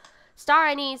 So, star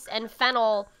anise and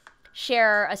fennel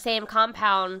share a same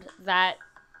compound that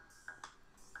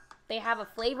they have a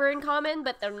flavor in common,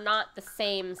 but they're not the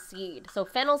same seed. So,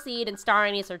 fennel seed and star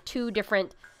anise are 2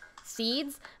 different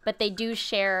seeds, but they do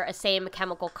share a same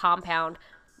chemical compound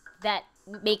that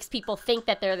makes people think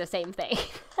that they're the same thing.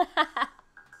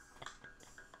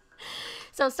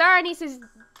 So star anise is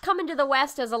coming to the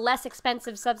West as a less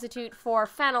expensive substitute for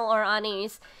fennel or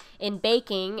anise in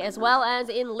baking, as well as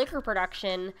in liquor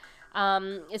production,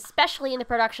 especially in the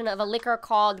production of a liquor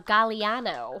called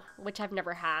Galliano, which I've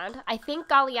never had. I think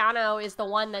Galliano is the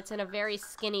one that's in a very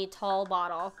skinny, tall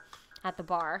bottle at the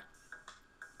bar.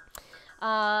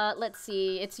 Let's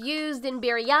see. It's used in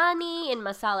biryani, in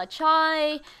masala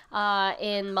chai,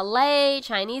 in Malay,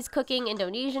 Chinese cooking,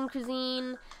 Indonesian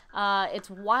cuisine. It's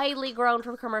widely grown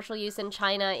for commercial use in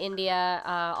China, India,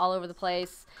 all over the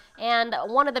place. And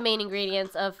one of the main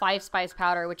ingredients of 5-spice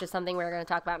powder, which is something we're going to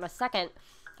talk about in a second.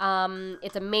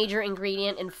 It's a major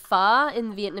ingredient in pho,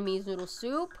 in Vietnamese noodle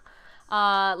soup.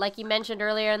 Like you mentioned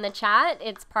earlier in the chat,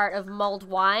 it's part of mulled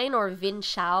wine or vin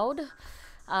chaud.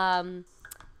 And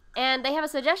they have a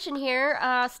suggestion here,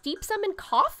 steep some in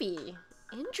coffee.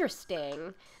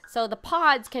 Interesting. So the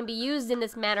pods can be used in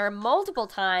this manner multiple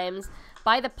times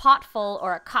by the potful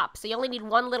or a cup. So you only need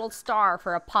 1 little star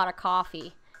for a pot of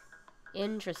coffee.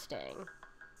 Interesting.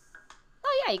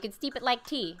 Oh yeah, you could steep it like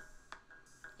tea.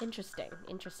 Interesting,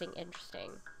 interesting,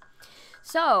 interesting.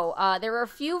 So, there are a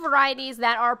few varieties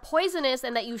that are poisonous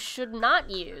and that you should not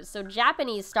use. So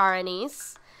Japanese star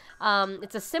anise.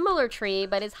 It's a similar tree,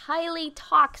 but is highly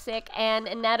toxic and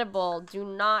inedible. Do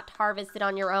not harvest it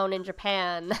on your own in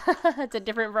Japan. It's a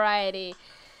different variety.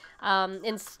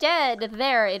 Instead,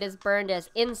 there it is burned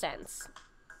as incense.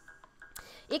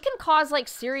 It can cause like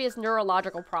serious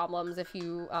neurological problems if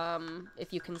you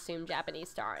consume Japanese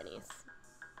star anise.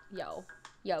 Yo.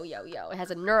 It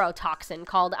has a neurotoxin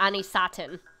called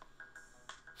anisatin.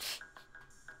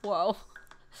 Whoa.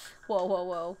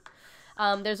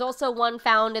 There's also one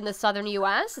found in the southern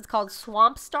U.S. It's called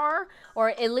swamp star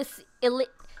or Illicium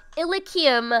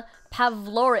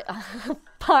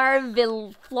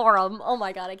parviflorum. Oh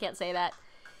my god, I can't say that.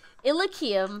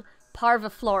 Illicium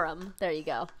parviflorum. There you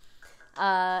go.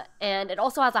 And it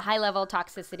also has a high level of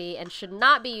toxicity and should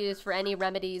not be used for any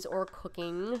remedies or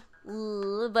cooking.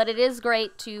 But it is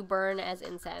great to burn as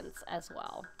incense as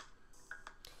well.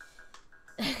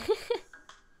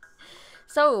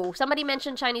 So, somebody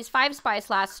mentioned Chinese 5-spice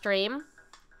last stream.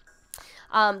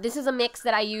 This is a mix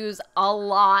that I use a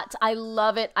lot. I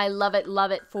love it. I love it.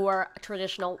 Love it for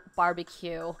traditional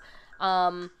barbecue.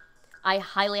 I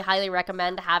highly, highly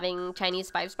recommend having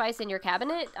Chinese 5-spice in your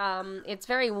cabinet. It's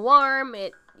very warm.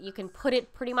 You can put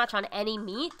it pretty much on any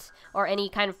meat or any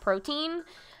kind of protein.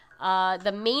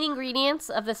 The main ingredients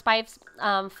of the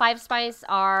 5-spice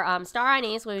are star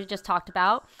anise, which we just talked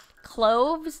about,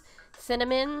 cloves,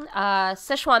 cinnamon,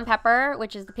 Sichuan pepper,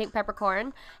 which is the pink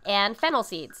peppercorn, and fennel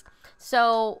seeds.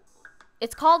 So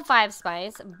it's called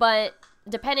 5-spice, but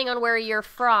depending on where you're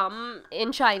from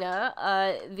in China,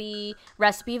 the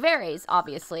recipe varies,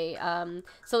 obviously.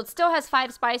 So it still has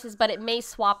 5 spices, but it may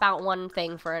swap out one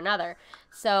thing for another.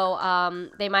 So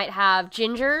they might have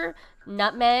ginger,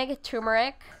 nutmeg,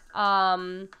 turmeric,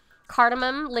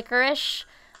 cardamom, licorice,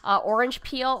 orange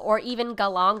peel, or even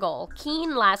galangal.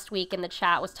 Keen last week in the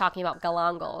chat was talking about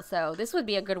galangal, so this would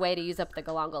be a good way to use up the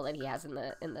galangal that he has in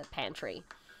the pantry.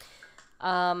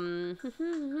 So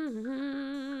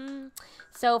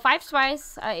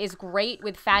 5-spice is great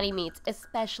with fatty meats,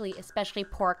 especially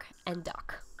pork and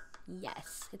duck.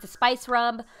 Yes, it's a spice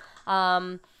rub.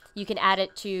 You can add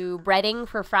it to breading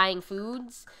for frying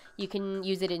foods. You can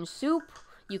use it in soup.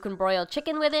 You can broil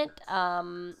chicken with it.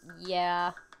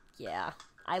 Yeah,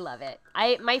 I love it.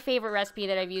 My favorite recipe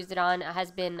that I've used it on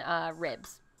has been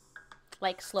ribs,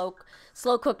 like slow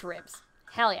cooked ribs.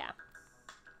 Hell yeah.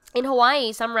 In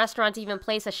Hawaii, some restaurants even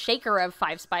place a shaker of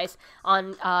 5-spice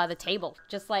on the table,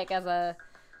 just like as a,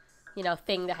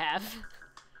 thing to have.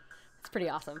 It's pretty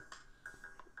awesome.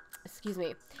 Excuse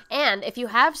me. And if you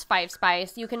have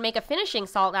 5-spice, you can make a finishing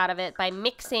salt out of it by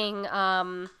mixing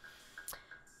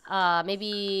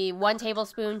maybe 1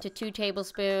 tablespoon to 2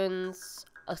 tablespoons.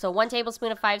 So 1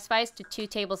 tablespoon of 5-spice to 2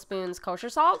 tablespoons kosher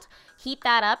salt. Heat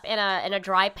that up in a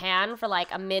dry pan for like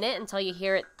a minute until you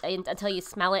hear it, until you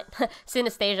smell it.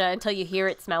 Synesthesia, until you hear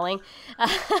it smelling.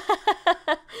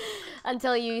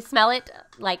 Until you smell it,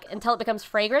 until it becomes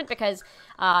fragrant, because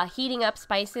heating up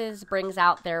spices brings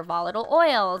out their volatile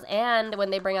oils. And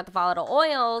when they bring out the volatile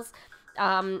oils,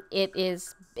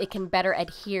 it can better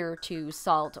adhere to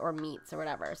salt or meats or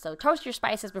whatever. So toast your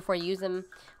spices before you use them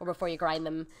or before you grind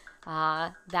them.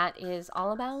 That is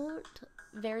all about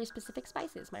very specific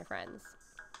spices, my friends.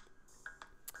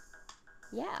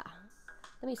 Yeah.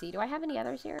 Let me see. Do I have any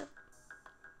others here?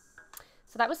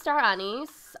 So that was star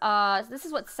anise. This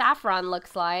is what saffron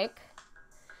looks like.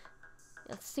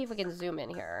 Let's see if we can zoom in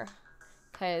here.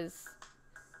 Because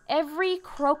every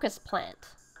crocus plant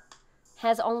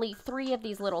has only 3 of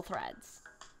these little threads.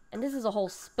 And this is a whole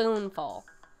spoonful.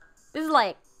 This is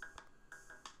like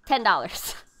 $10.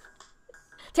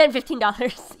 $10,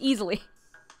 $15 easily.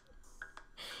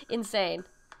 Insane.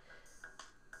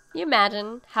 Can you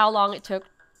imagine how long it took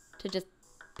to just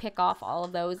pick off all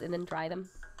of those and then dry them?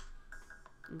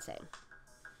 Insane.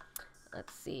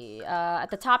 Let's see. At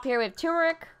the top here we have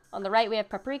turmeric. On the right we have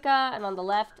paprika. And on the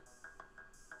left,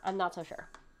 I'm not so sure.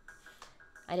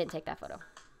 I didn't take that photo.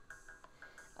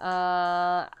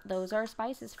 Those are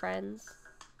spices, friends.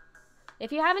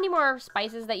 If you have any more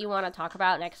spices that you want to talk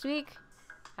about next week,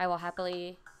 I will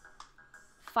happily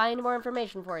find more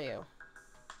information for you.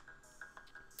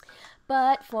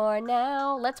 But for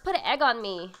now, let's put an egg on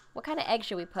me. What kind of egg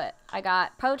should we put? I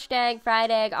got poached egg,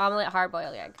 fried egg, omelet,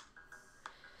 hard-boiled egg.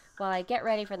 While I get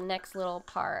ready for the next little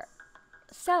part.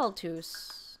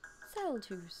 Celtuce.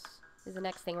 Celtuce is the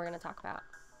next thing we're going to talk about.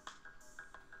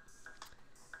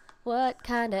 What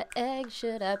kind of egg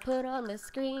should I put on the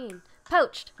screen?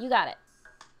 Poached. You got it.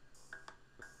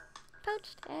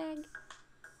 Poached egg.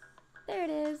 There it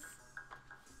is.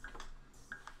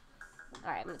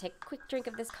 Alright, I'm going to take a quick drink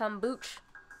of this kombucha.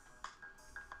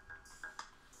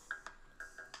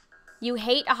 You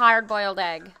hate a hard-boiled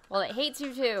egg. Well, it hates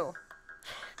you too.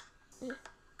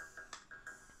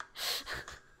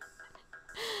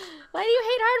 Why do you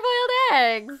hate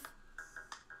hard-boiled eggs?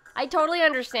 I totally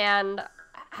understand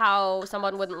how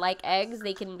someone wouldn't like eggs.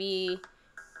 They can be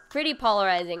pretty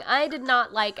polarizing. I did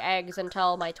not like eggs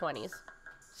until my 20s.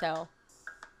 So,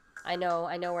 I know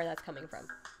where that's coming from.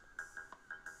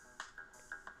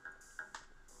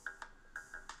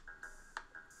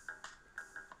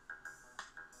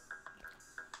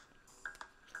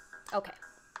 Okay.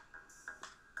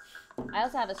 I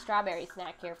also have a strawberry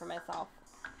snack here for myself.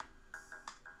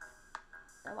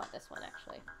 I want this one,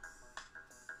 actually.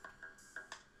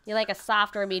 You like a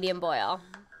soft or medium boil?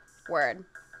 Word.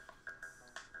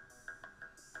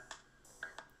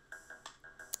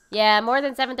 Yeah, more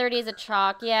than 730 is a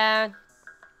chalk. Yeah.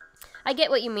 I get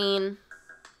what you mean.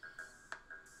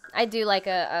 I do like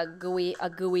a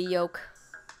gooey yolk.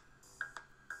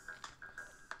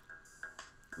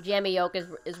 Jammy yolk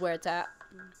is where it's at.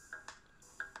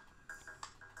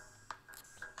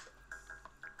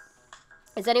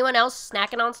 Is anyone else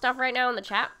snacking on stuff right now in the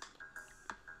chat?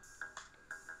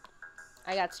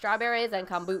 I got strawberries and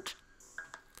kombucha.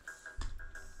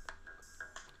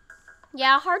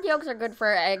 Yeah, hard yolks are good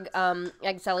for egg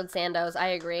salad sandos. I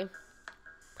agree.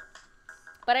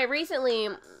 But I recently,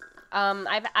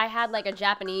 I had like a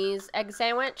Japanese egg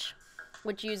sandwich,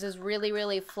 which uses really,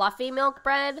 really fluffy milk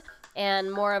bread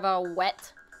and more of a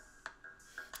wet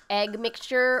egg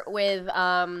mixture with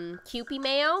Kewpie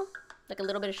mayo, like a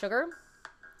little bit of sugar.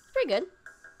 It's pretty good.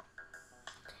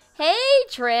 Hey,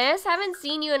 Tris, haven't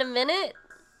seen you in a minute.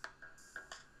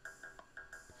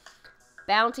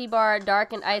 Bounty bar,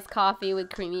 darkened iced coffee with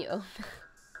creamy oat.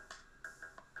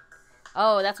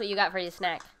 Oh, that's what you got for your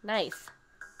snack. Nice.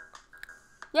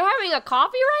 You're having a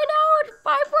coffee right now at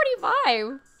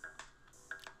 5:45.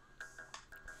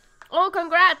 Oh,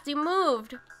 congrats, you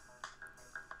moved.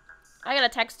 I gotta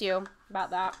text you about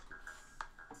that.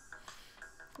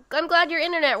 I'm glad your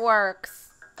internet works.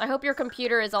 I hope your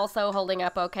computer is also holding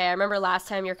up okay. I remember last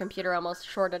time your computer almost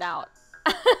shorted out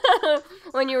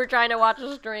when you were trying to watch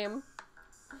a stream.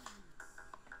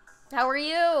 How are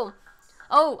you?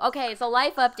 Oh, okay, so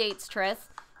life updates, Tris.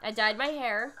 I dyed my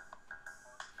hair.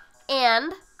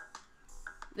 And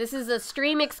this is a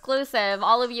stream exclusive.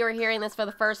 All of you are hearing this for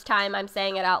the first time. I'm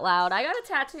saying it out loud. I got a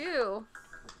tattoo.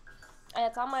 And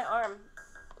it's on my arm.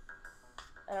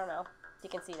 I don't know if you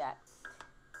can see that.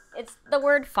 It's the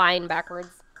word fine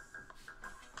backwards.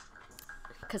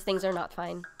 Because things are not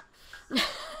fine. You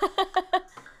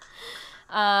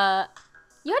had to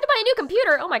buy a new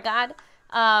computer. Oh my god.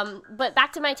 But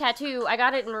back to my tattoo. I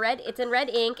got it in red. It's in red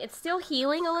ink. It's still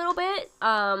healing a little bit.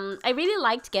 I really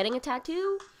liked getting a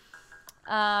tattoo.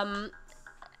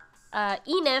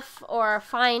 Enif, or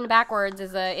fine backwards,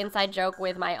 is an inside joke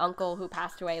with my uncle who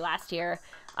passed away last year.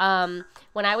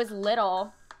 When I was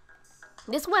little,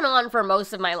 this went on for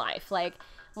most of my life. Like,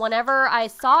 whenever I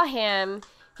saw him,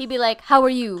 he'd be like, "How are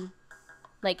you?"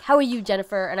 Like, "How are you,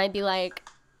 Jennifer?" And I'd be like,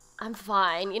 "I'm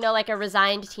fine." You know, like a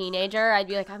resigned teenager. I'd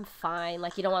be like, "I'm fine."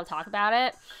 Like, you don't want to talk about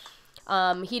it.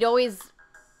 He'd always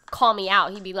call me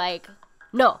out. He'd be like,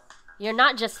 "No, you're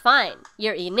not just fine.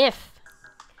 You're enif."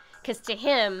 Because to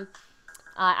him,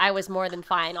 I was more than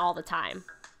fine all the time,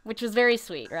 which was very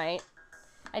sweet, right?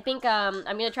 I think I'm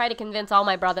going to try to convince all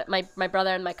my brother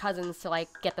and my cousins to, like,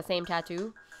 get the same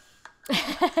tattoo.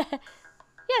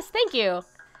 Yes, thank you.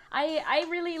 I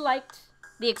really liked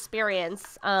the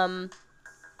experience. When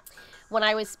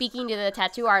I was speaking to the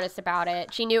tattoo artist about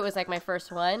it, she knew it was, like, my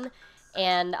first one.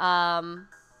 And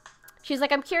she's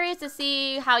like, "I'm curious to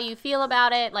see how you feel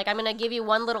about it. Like, I'm going to give you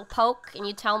one little poke, and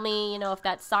you tell me, you know, if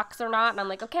that sucks or not." And I'm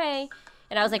like, "Okay."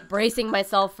 And I was, like, bracing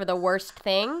myself for the worst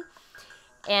thing.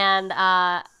 And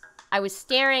I was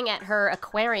staring at her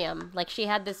aquarium. Like, she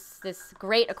had this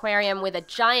great aquarium with a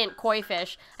giant koi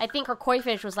fish. I think her koi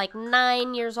fish was, like,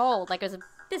 9 years old. Like, it was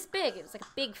this big. It was, like,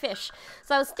 a big fish.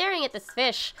 So I was staring at this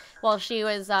fish while she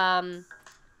was going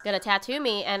to tattoo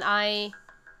me, and I,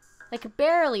 like,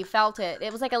 barely felt it.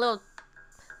 It was, like a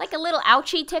little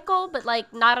ouchy tickle, but,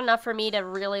 like, not enough for me to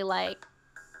really, like,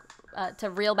 to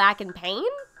reel back in pain.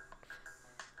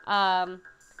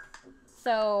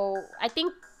 So I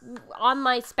think on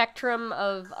my spectrum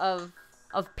of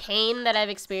pain that I've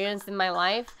experienced in my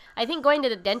life, I think going to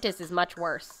the dentist is much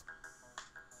worse.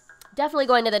 Definitely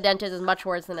going to the dentist is much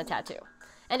worse than a tattoo.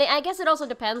 And I guess it also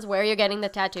depends where you're getting the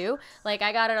tattoo. Like,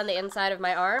 I got it on the inside of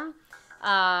my arm,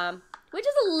 which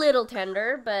is a little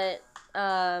tender, but,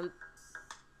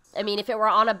 I mean, if it were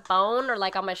on a bone or,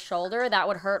 like, on my shoulder, that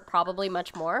would hurt probably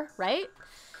much more, right?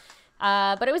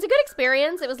 But it was a good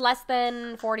experience. It was less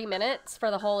than 40 minutes for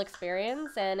the whole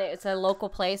experience, and it's a local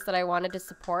place that I wanted to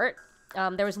support.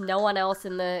 There was no one else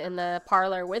in the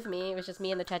parlor with me. It was just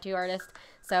me and the tattoo artist,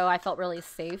 so I felt really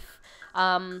safe.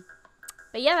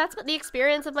 But yeah, that's the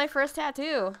experience of my first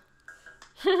tattoo.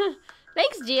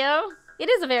 Thanks, Gio. It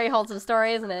is a very wholesome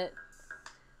story, isn't it?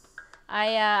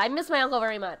 I miss my uncle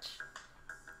very much.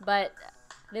 But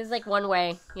there's, like, one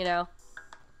way, you know.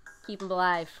 Keep him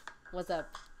alive. What's up?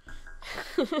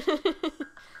 I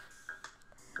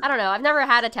don't know. I've never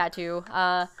had a tattoo.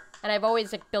 And I've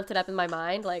always, like, built it up in my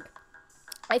mind. Like,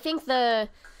 I think the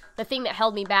thing that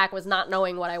held me back was not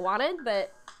knowing what I wanted.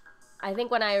 But I think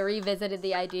when I revisited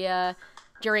the idea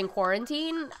during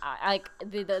quarantine,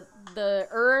 the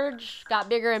urge got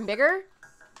bigger and bigger,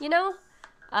 you know,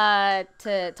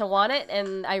 to want it,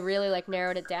 and I really like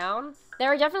narrowed it down.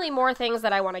 There are definitely more things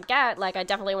that I want to get. Like, I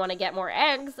definitely want to get more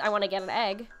eggs. I want to get an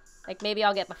egg. Like, maybe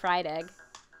I'll get the fried egg.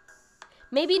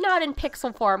 Maybe not in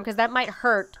pixel form, because that might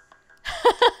hurt.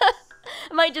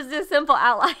 I might just do a simple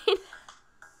outline.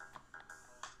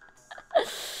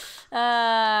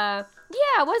 Yeah,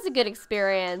 it was a good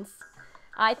experience.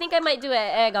 I think I might do an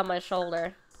egg on my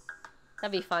shoulder.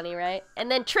 That'd be funny, right?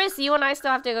 And then, Triss, you and I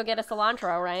still have to go get a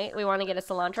cilantro, right? We want to get a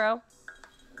cilantro.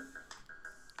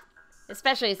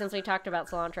 Especially since we talked about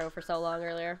cilantro for so long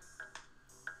earlier.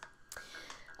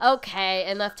 Okay,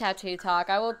 enough tattoo talk.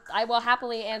 I will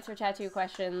happily answer tattoo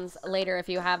questions later if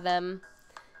you have them.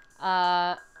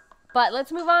 But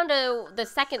let's move on to the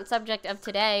second subject of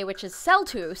today, which is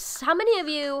Celtuce. How many of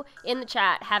you in the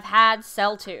chat have had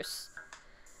Celtuce?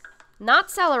 Not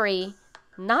celery,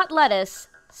 not lettuce,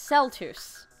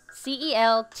 Celtuce.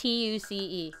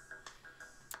 C-E-L-T-U-C-E.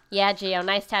 Yeah, Gio,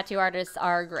 nice tattoo artists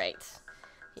are great.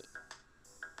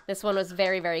 This one was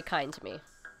very, very kind to me.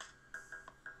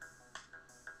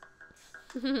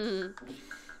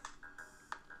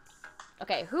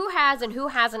 Okay, who has and who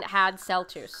hasn't had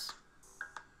Celtuce?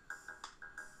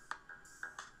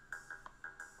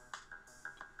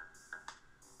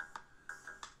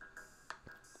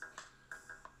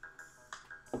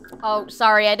 Oh,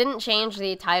 sorry, I didn't change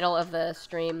the title of the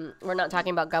stream. We're not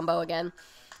talking about gumbo again.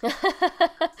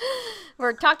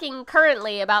 We're talking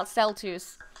currently about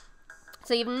Celtuce.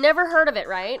 So you've never heard of it,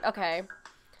 right? Okay.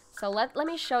 So let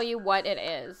me show you what it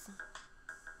is.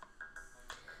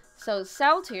 So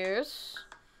Celtuce...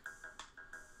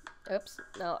 Oops,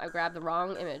 no, I grabbed the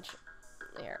wrong image.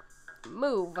 There.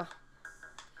 Move.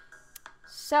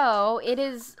 So it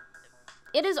is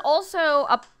also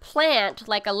a plant,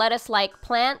 like a lettuce-like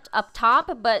plant up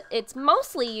top, but it's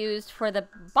mostly used for the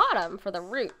bottom, for the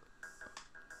root.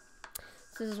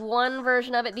 This is one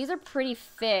version of it. These are pretty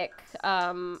thick,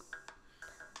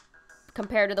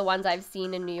 compared to the ones I've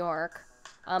seen in New York.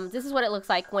 This is what it looks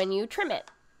like when you trim it.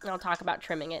 And I'll talk about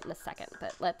trimming it in a second,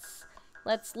 but let's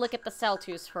look at the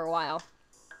Celtuce for a while.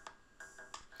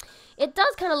 It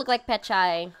does kind of look like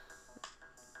pechay.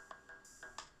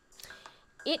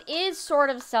 It is sort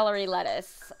of celery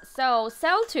lettuce. So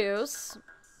Celtuce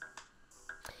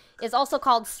is also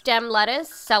called stem lettuce,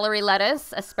 celery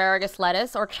lettuce, asparagus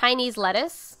lettuce, or Chinese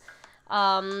lettuce.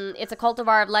 It's a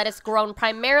cultivar of lettuce grown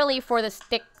primarily for the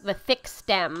thick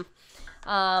stem.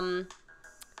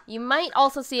 You might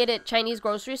also see it at Chinese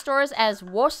grocery stores as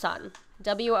wosun,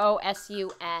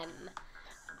 W-O-S-U-N.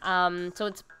 So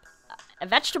it's a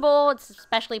vegetable. It's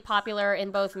especially popular in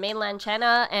both mainland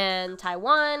China and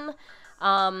Taiwan.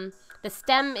 The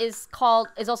stem is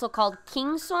also called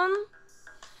kingsun.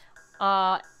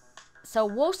 So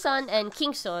wosun and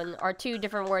kingsun are two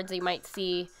different words that you might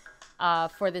see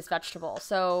for this vegetable.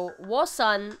 So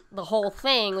wosun, the whole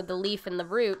thing with the leaf and the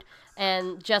root,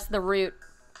 and just the root,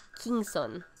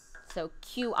 kingsun. So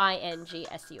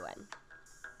Q-I-N-G-S-U-N.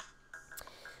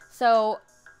 So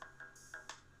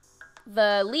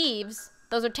the leaves,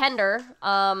 those are tender.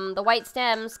 The white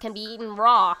stems can be eaten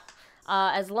raw,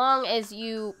 as long as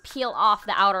you peel off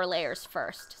the outer layers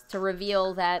first to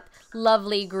reveal that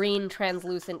lovely green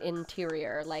translucent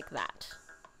interior like that.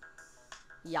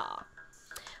 Yeah.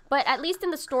 But at least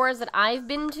in the stores that I've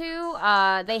been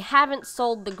to, they haven't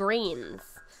sold the greens.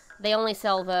 They only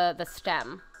sell the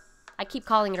stem. I keep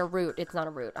calling it a root. It's not a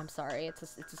root. I'm sorry. It's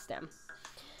a stem.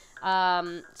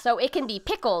 So it can be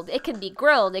pickled, it can be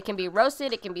grilled, it can be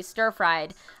roasted, it can be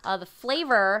stir-fried. The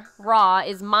flavor, raw,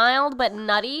 is mild but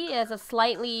nutty. It has a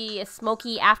slightly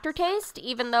smoky aftertaste,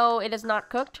 even though it is not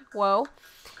cooked. Whoa.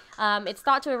 It's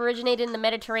thought to have originated in the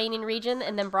Mediterranean region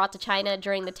and then brought to China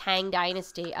during the Tang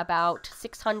Dynasty, about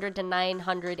 600 to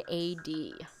 900 AD.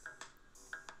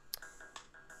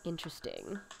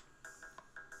 Interesting.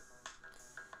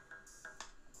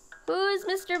 Who's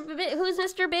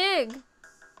Mr. Big?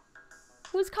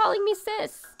 Who's calling me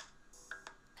sis?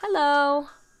 Hello.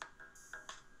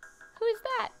 Who is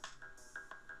that?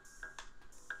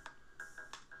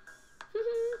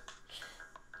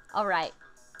 All right.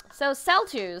 So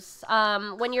Celtuce,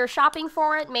 when you're shopping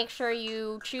for it, make sure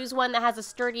you choose one that has a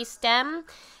sturdy stem.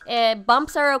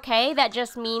 Bumps are okay. That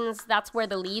just means that's where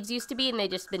the leaves used to be and they've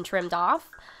just been trimmed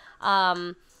off.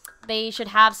 They should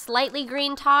have slightly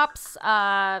green tops.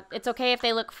 It's okay if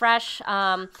they look fresh.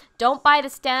 Don't buy the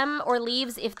stem or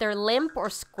leaves if they're limp or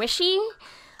squishy.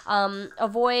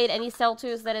 Avoid any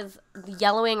Celtuce that is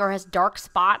yellowing or has dark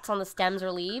spots on the stems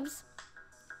or leaves.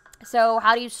 So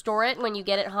how do you store it when you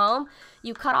get it home?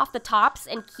 You cut off the tops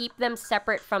and keep them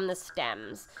separate from the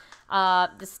stems.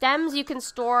 The stems you can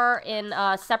store in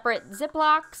separate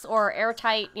Ziplocs or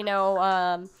airtight,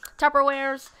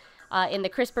 Tupperwares in the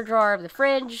crisper drawer of the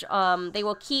fridge. They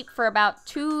will keep for about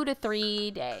 2 to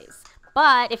 3 days.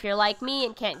 But if you're like me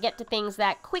and can't get to things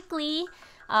that quickly,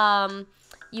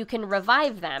 you can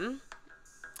revive them.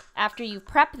 After you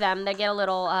prep them, they get a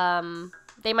little,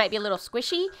 they might be a little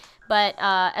squishy, but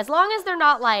as long as they're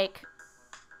not like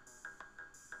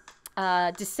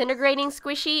disintegrating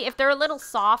squishy, if they're a little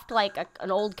soft like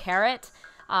an old carrot,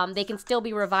 they can still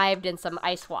be revived in some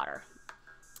ice water.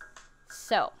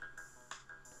 So,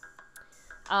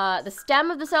 the stem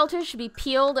of the Celtuce should be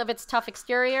peeled of its tough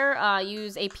exterior.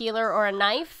 Use a peeler or a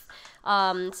knife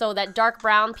so that dark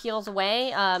brown peels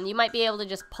away. You might be able to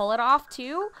just pull it off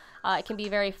too. It can be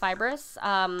very fibrous.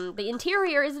 The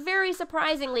interior is very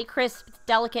surprisingly crisp,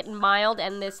 delicate, and mild,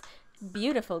 and this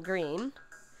beautiful green.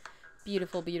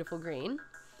 Beautiful, beautiful green.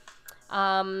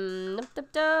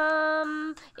 It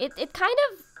kind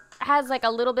of has like a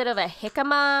little bit of a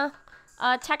jicama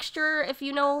texture, if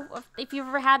you've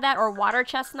ever had that, or water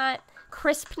chestnut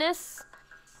crispness,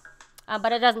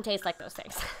 but it doesn't taste like those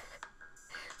things.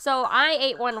 So I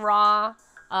ate one raw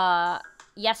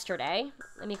yesterday.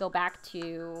 Let me go back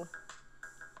to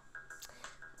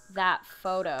that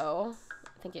photo.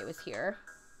 I think it was here.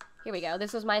 Here we go.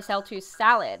 This was my Celtuce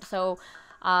salad. So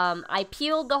I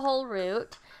peeled the whole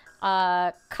root,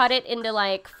 cut it into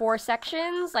like 4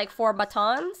 sections, like 4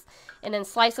 batons, and then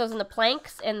slice those into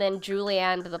planks, and then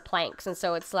julienne the planks. And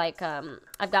so it's like,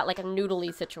 I've got like a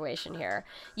noodly situation here.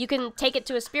 You can take it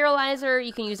to a spiralizer,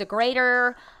 you can use a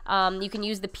grater, you can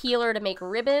use the peeler to make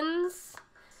ribbons.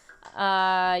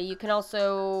 You can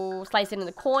also slice it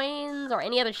into coins or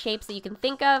any other shapes that you can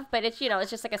think of, but it's, it's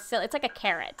just like it's like a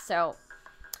carrot. So,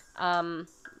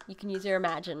 you can use your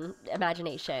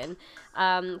imagination.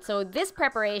 So this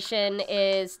preparation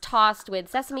is tossed with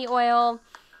sesame oil,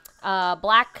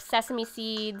 black sesame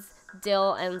seeds,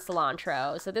 dill, and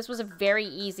cilantro. So this was a very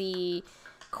easy,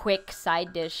 quick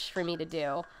side dish for me to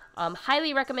do.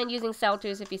 Highly recommend using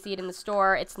Celtuce if you see it in the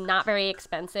store. It's not very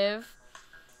expensive.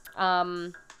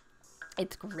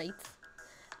 It's great.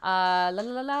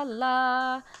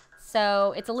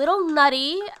 So it's a little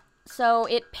nutty. So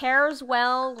it pairs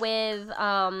well with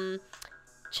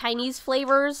Chinese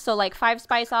flavors, so like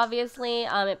 5-spice, obviously.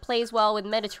 It plays well with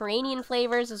Mediterranean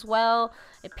flavors as well.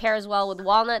 It pairs well with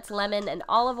walnuts, lemon, and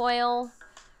olive oil.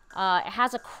 It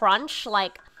has a crunch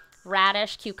like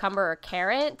radish, cucumber, or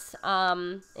carrot.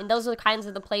 And those are the kinds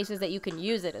of the places that you can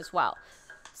use it as well.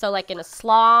 So like in a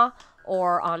slaw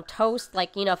or on toast,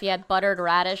 like, if you had buttered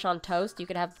radish on toast, you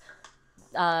could have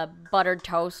buttered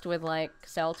toast with like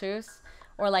Celtuce.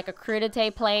 Or like a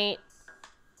crudité plate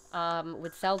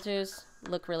with Celtuce.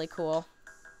 Look really cool.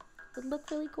 Would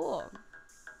look really cool.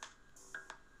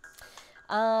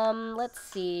 Let's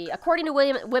see. According to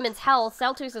Women's Health,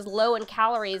 Celtuce is low in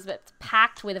calories, but it's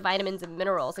packed with vitamins and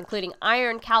minerals, including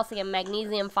iron, calcium,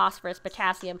 magnesium, phosphorus,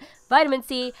 potassium, vitamin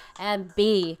C, and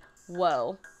B.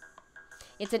 Whoa.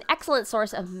 It's an excellent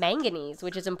source of manganese,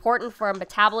 which is important for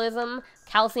metabolism,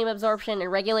 calcium absorption,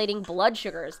 and regulating blood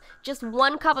sugars. Just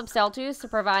 1 cup of Celtuce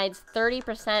provides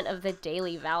 30% of the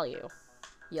daily value.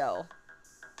 Yo,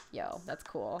 that's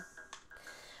cool.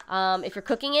 If you're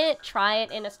cooking it, try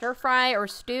it in a stir fry or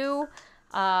stew.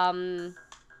 What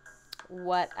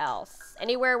else?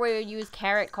 Anywhere where you use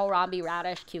carrot, kohlrabi,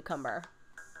 radish, cucumber.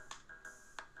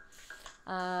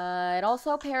 It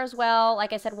also pairs well,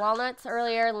 like I said, walnuts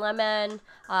earlier, lemon,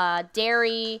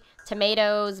 dairy,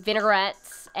 tomatoes,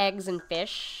 vinaigrettes, eggs, and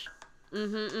fish. If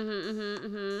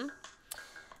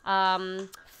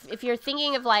you're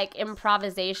thinking of like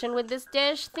improvisation with this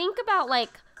dish, think about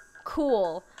like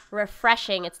cool,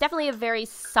 refreshing. It's definitely a very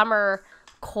summer,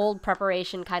 cold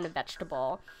preparation kind of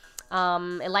vegetable.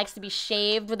 It likes to be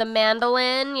shaved with a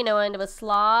mandolin, into a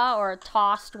slaw, or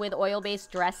tossed with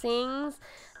oil-based dressings.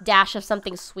 Dash of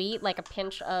something sweet, like a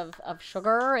pinch of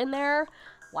sugar in there.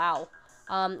 Wow.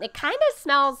 It kind of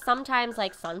smells sometimes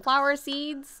like sunflower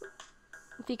seeds,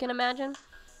 if you can imagine.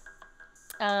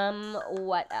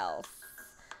 What else?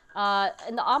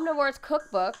 In the Omnivore's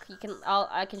cookbook,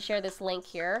 I can share this link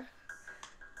here.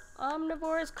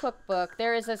 Omnivore's cookbook.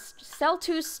 There is a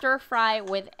Celtuce stir fry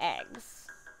with eggs.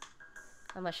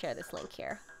 I'm gonna share this link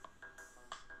here.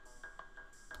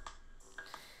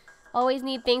 Always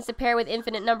need things to pair with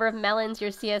infinite number of melons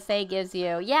your CSA gives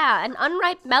you. Yeah, an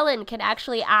unripe melon can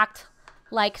actually act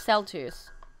like Celtuce.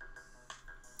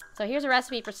 So here's a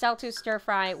recipe for Celtuce stir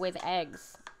fry with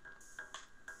eggs.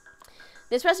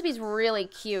 This recipe is really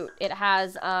cute. It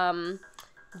has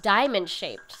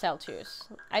diamond-shaped Celtuce.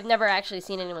 I've never actually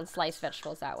seen anyone slice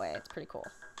vegetables that way. It's pretty cool.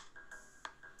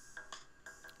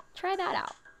 Try that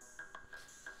out.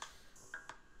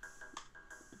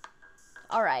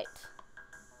 All right.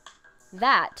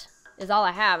 That is all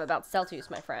I have about Celtuce,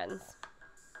 my friends.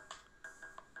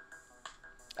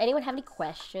 Anyone have any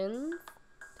questions?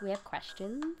 Do we have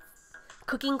questions?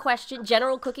 Cooking question,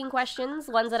 general cooking questions,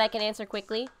 ones that I can answer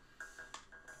quickly.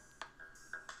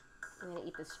 I'm gonna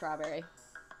eat this strawberry.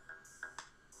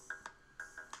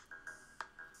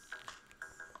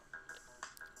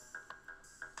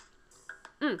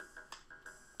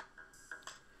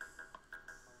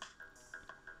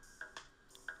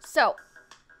 So,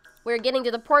 we're getting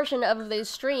to the portion of the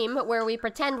stream where we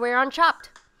pretend we're on Chopped.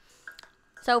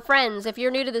 So, friends, if you're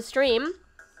new to the stream,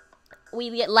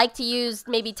 we like to use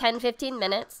maybe 10-15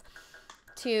 minutes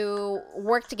to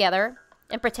work together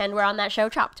and pretend we're on that show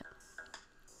Chopped.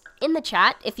 In the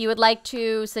chat, if you would like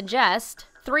to suggest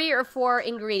 3 or 4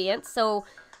 ingredients, so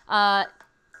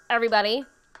everybody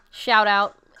shout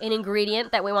out an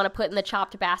ingredient that we want to put in the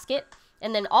Chopped basket,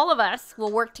 and then all of us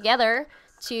will work together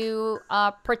to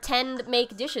pretend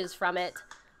make dishes from it.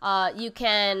 You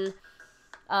can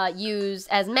use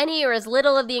as many or as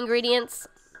little of the ingredients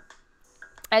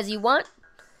as you want,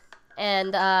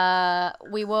 and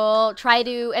we will try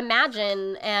to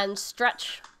imagine and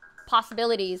stretch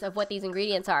possibilities of what these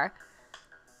ingredients are.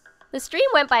 The stream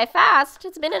went by fast.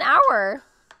 It's been an hour.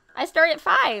 I started at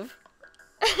 5.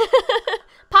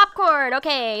 Popcorn.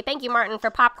 Okay, thank you, Martin,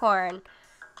 for popcorn.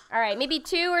 All right, maybe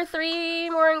 2 or 3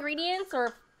 more ingredients,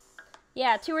 or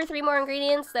yeah, 2 or 3 more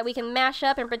ingredients that we can mash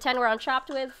up and pretend we're on Chopped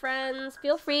with, friends.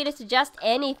 Feel free to suggest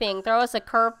anything. Throw us a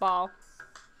curveball.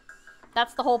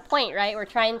 That's the whole point, right? We're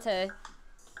trying to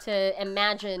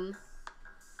imagine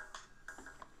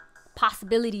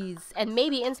possibilities and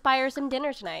maybe inspire some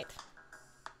dinner tonight.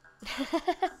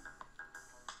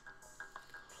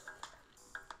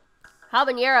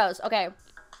 Habaneros. Okay.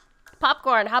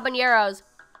 Popcorn, habaneros.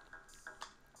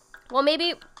 Well,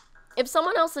 maybe if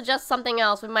someone else suggests something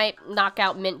else, we might knock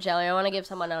out mint jelly. I want to give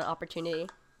someone an opportunity.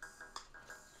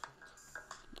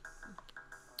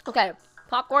 Okay.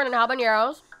 Popcorn and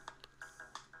habaneros.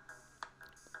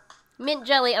 Mint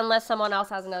jelly, unless someone else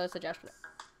has another suggestion.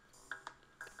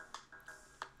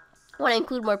 I want to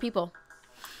include more people.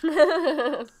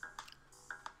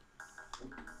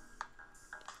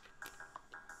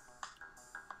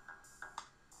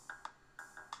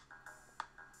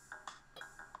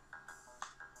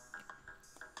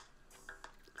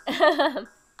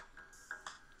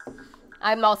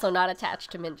 I'm also not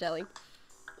attached to mint jelly.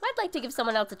 I'd like to give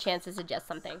someone else a chance to suggest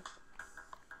something.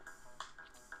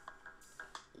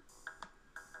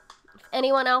 If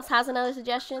anyone else has another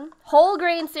suggestion? Whole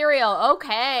grain cereal.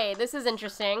 Okay, this is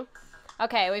interesting.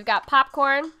 Okay, we've got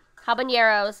popcorn,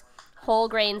 habaneros, whole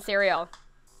grain cereal.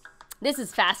 This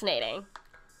is fascinating.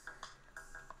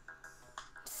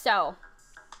 So,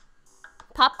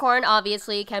 popcorn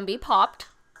obviously can be popped.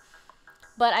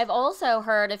 But I've also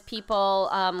heard of people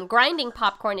grinding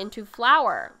popcorn into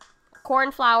flour,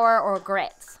 corn flour or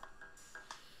grits.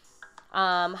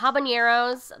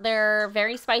 Habaneros, they're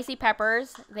very spicy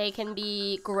peppers. They can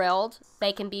be grilled.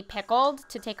 They can be pickled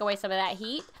to take away some of that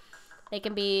heat. They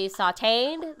can be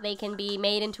sauteed. They can be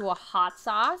made into a hot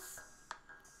sauce.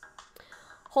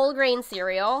 Whole grain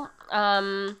cereal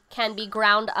can be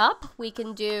ground up. We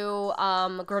can do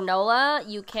granola.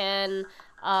 You can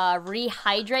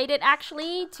rehydrate it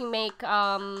actually to make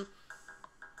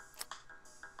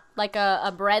like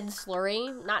a bread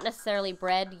slurry, not necessarily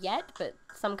bread yet, but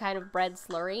some kind of bread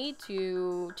slurry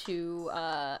to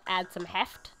add some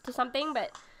heft to something.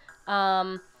 But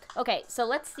okay, so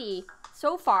let's see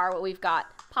so far what we've got: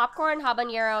 popcorn,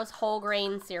 habaneros, whole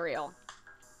grain cereal.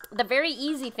 The very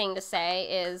easy thing to say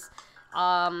is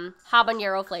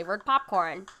habanero flavored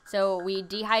popcorn. So we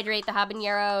dehydrate the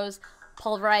habaneros,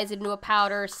 pulverize it into a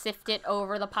powder, sift it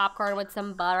over the popcorn with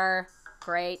some butter.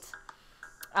 Great.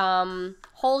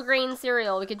 Whole grain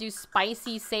cereal. We could do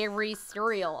spicy, savory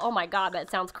cereal. Oh my god,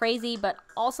 that sounds crazy, but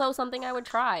also something I would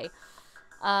try.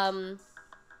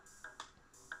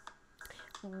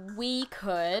 We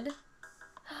could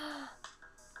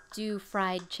do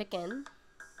fried chicken.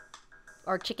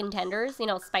 Or chicken tenders, you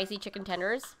know, spicy chicken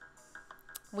tenders.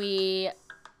 We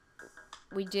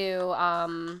do,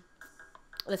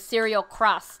 the cereal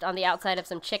crust on the outside of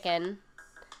some chicken,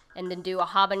 and then do a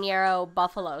habanero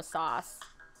buffalo sauce.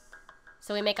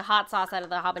 So we make a hot sauce out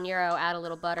of the habanero, add a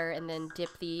little butter, and then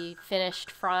dip the finished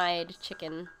fried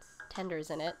chicken tenders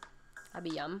in it.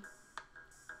 That'd be yum.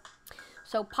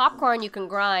 So popcorn you can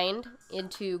grind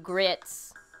into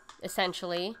grits,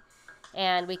 essentially,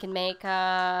 and we can make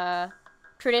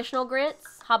traditional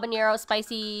grits, habanero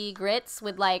spicy grits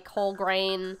with like whole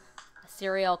grain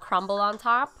cereal crumble on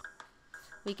top.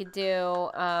 We could do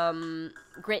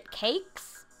grit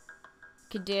cakes.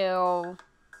 Could do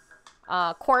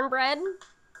cornbread.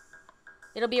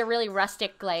 It'll be a really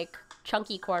rustic, like,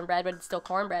 chunky cornbread, but it's still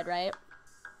cornbread, right?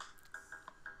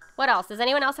 What else? Does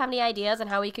anyone else have any ideas on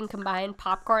how we can combine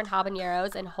popcorn,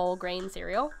 habaneros, and whole grain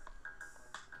cereal?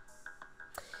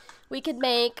 We could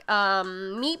make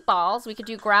meatballs. We could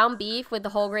do ground beef with the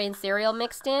whole grain cereal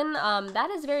mixed in. That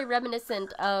is very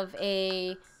reminiscent of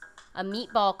a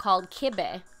meatball called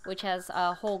kibe, which has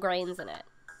whole grains in it.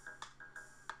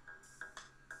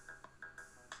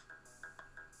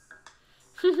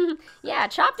 Yeah,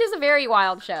 Chopped is a very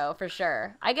wild show, for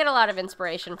sure. I get a lot of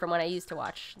inspiration from when I used to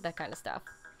watch that kind of stuff.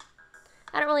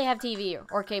 I don't really have TV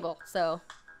or cable, so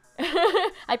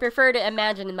I prefer to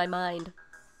imagine in my mind.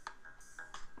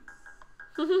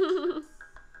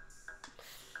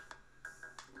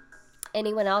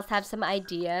 Anyone else have some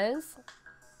ideas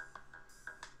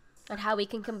on how we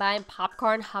can combine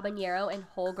popcorn, habanero, and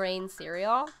whole grain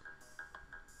cereal?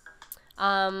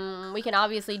 We can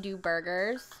obviously do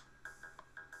burgers.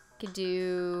 Could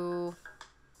do...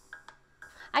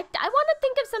 I want to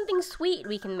think of something sweet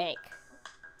we can make.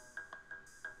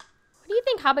 What do you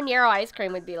think habanero ice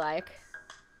cream would be like?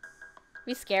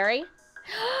 Be scary?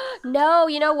 No,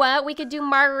 you know what? We could do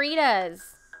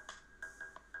margaritas.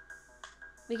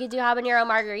 We could do habanero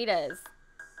margaritas.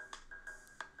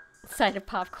 Side of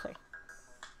popcorn.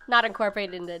 Not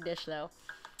incorporated into a dish, though.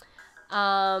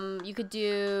 You could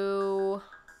do...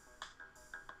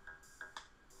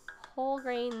 whole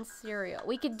grain cereal.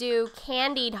 We could do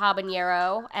candied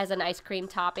habanero as an ice cream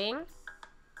topping.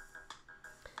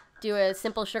 Do a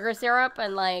simple sugar syrup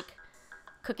and like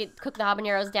cook the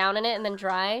habaneros down in it and then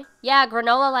dry. Yeah,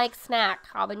 granola-like snack.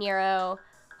 Habanero,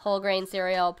 whole grain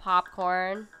cereal,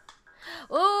 popcorn.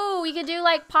 Ooh, we could do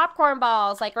like popcorn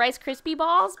balls, like Rice Krispie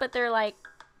balls, but they're like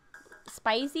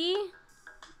spicy.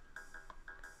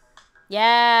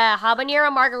 Yeah,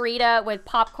 habanero margarita with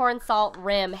popcorn salt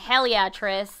rim. Hell yeah,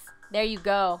 Tris. There you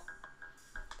go.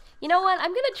 You know what?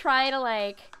 I'm gonna try to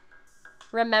like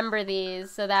remember these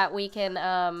so that we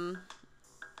can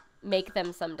make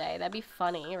them someday. That'd be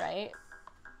funny, right?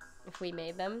 If we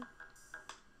made them.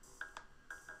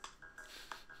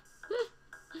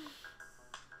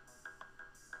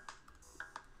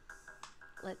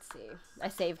 Let's see. I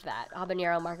saved that.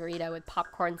 Habanero margarita with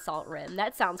popcorn salt rim.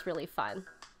 That sounds really fun.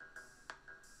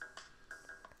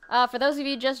 For those of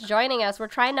you just joining us, we're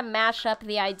trying to mash up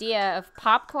the idea of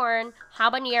popcorn,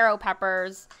 habanero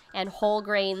peppers, and whole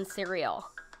grain cereal.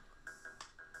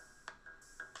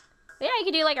 But yeah, you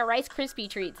could do like a Rice Krispie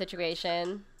treat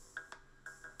situation.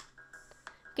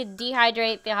 You could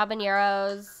dehydrate the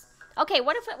habaneros. Okay,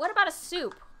 what about a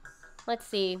soup? Let's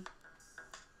see.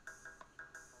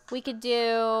 We could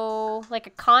do like a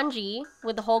congee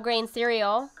with the whole grain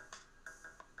cereal.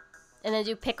 And then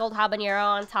do pickled habanero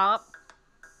on top.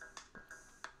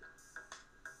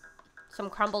 Some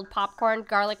crumbled popcorn,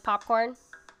 garlic popcorn,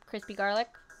 crispy garlic.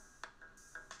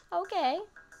 Okay,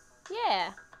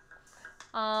 yeah.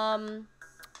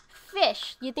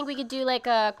 Fish. You think we could do like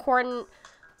a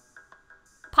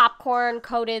popcorn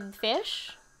coated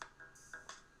fish?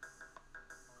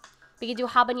 We could do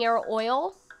habanero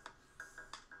oil.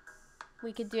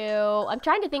 We could do... I'm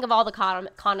trying to think of all the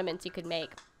condiments you could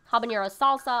make. Habanero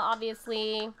salsa,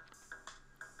 obviously.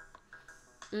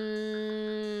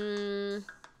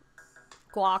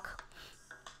 Guac.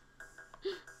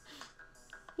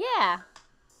 Yeah.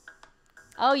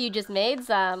 Oh, you just made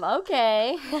some.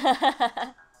 Okay.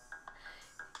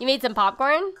 You made some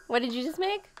popcorn? What did you just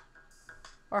make?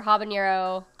 Or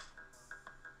habanero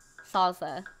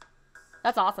salsa?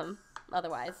 That's awesome,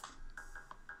 otherwise.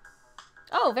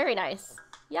 Oh, very nice.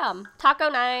 Yum. Taco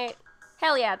night.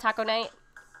 Hell yeah, taco night.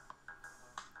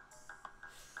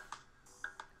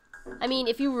 I mean,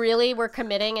 if you really were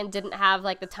committing and didn't have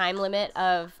like the time limit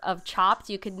of Chopped,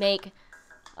 you could make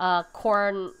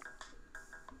corn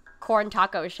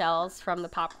taco shells from the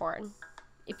popcorn.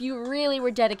 If you really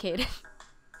were dedicated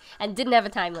and didn't have a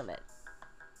time limit.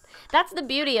 That's the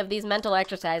beauty of these mental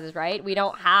exercises, right? We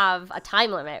don't have a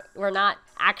time limit. We're not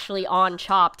actually on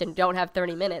Chopped and don't have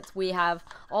 30 minutes. We have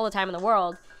all the time in the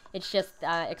world. It's just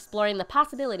exploring the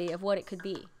possibility of what it could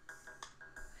be.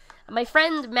 My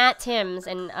friend Matt Timms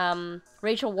and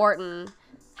Rachel Wharton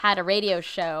had a radio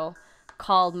show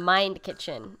called Mind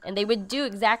Kitchen, and they would do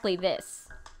exactly this.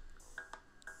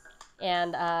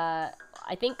 And I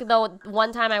think though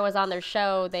one time I was on their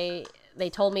show, they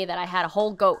told me that I had a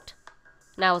whole goat.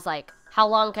 And I was like, how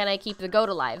long can I keep the goat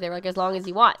alive? They were like, as long as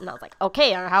you want. And I was like,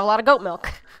 okay, I have a lot of goat milk.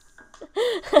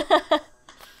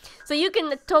 So you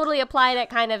can totally apply that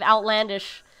kind of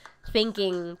outlandish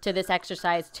thinking to this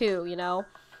exercise too, you know?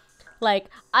 Like,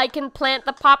 I can plant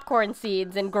the popcorn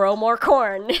seeds and grow more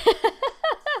corn.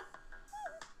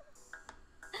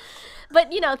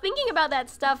 But, you know, thinking about that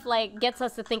stuff, like, gets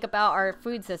us to think about our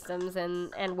food systems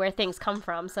and where things come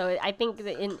from. So I think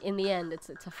that in the end, it's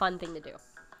a fun thing to do.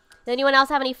 Does anyone else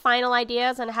have any final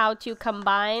ideas on how to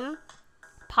combine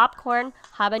popcorn,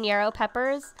 habanero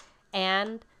peppers,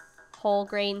 and whole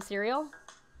grain cereal?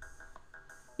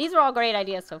 These are all great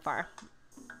ideas so far.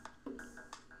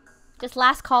 Just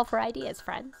last call for ideas,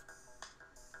 friends.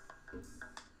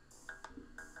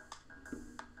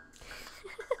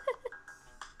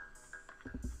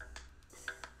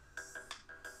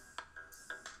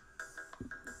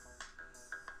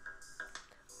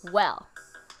 Well,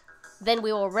 then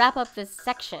we will wrap up this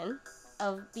section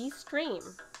of the stream.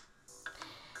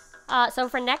 So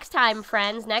for next time,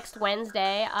 friends, next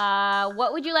Wednesday,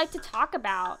 what would you like to talk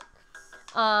about?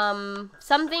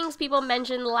 Some things people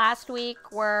mentioned last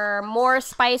week were more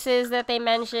spices that they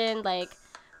mentioned, like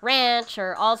ranch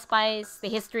or allspice, the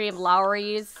history of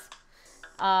Lowry's.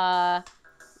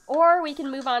 Or we can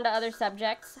move on to other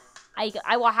subjects.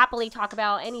 I will happily talk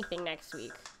about anything next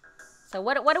week. So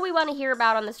what do we want to hear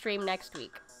about on the stream next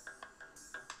week?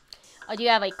 Do you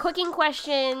have a cooking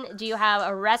question? Do you have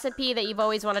a recipe that you've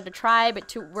always wanted to try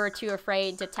but were too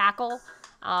afraid to tackle?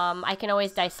 I can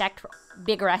always dissect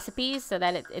big recipes so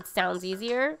that it sounds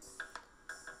easier.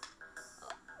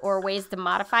 Or ways to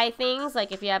modify things,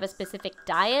 like if you have a specific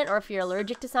diet or if you're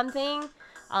allergic to something,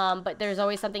 but there's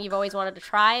always something you've always wanted to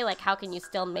try, like how can you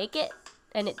still make it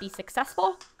and it be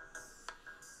successful?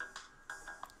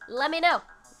 Let me know.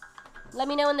 Let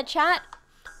me know in the chat,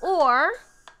 or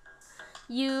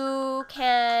you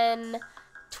can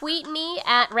tweet me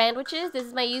at Randwiches. This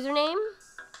is my username.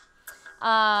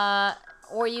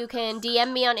 Or you can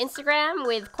DM me on Instagram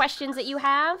with questions that you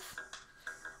have.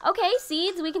 Okay,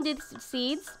 seeds. We can do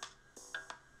seeds.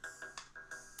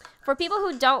 For people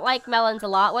who don't like melons a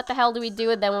lot, what the hell do we do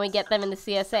with them when we get them in the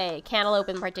CSA? Cantaloupe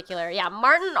in particular. Yeah,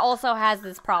 Martin also has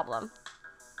this problem.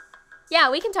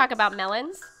 Yeah, we can talk about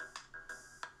melons.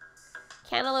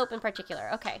 Cantaloupe in particular.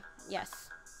 Okay, yes.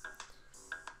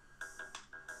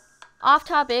 Off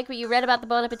topic, but you read about the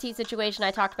Bon Appetit situation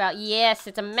I talked about. Yes,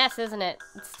 it's a mess, isn't it?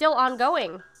 It's still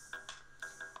ongoing.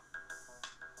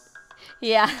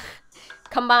 Yeah.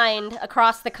 Combined,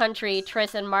 across the country,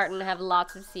 Tris and Martin have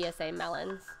lots of CSA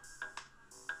melons.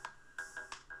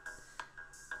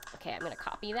 Okay, I'm gonna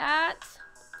copy that.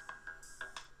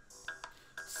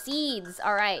 Seeds,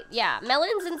 alright. Yeah,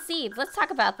 melons and seeds. Let's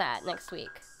talk about that next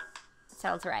week.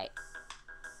 Sounds right.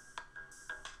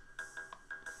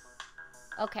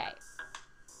 Okay.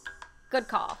 Good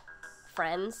call,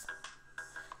 friends.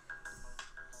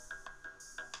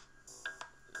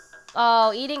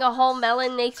 Oh, eating a whole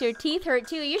melon makes your teeth hurt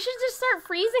too. You should just start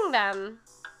freezing them.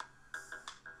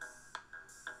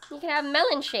 You can have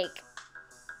melon shake.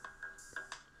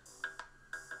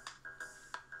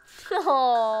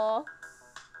 Oh.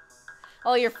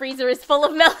 Oh, your freezer is full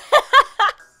of melon.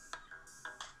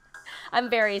 I'm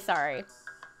very sorry.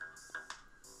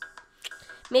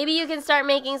 Maybe you can start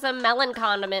making some melon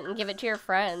condiment and give it to your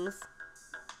friends.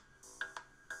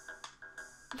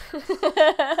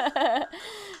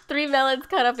 3 melons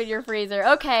cut up in your freezer.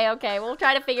 Okay, okay. We'll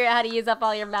try to figure out how to use up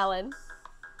all your melon.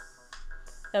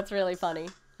 That's really funny.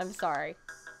 I'm sorry.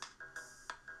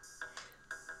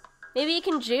 Maybe you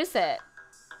can juice it.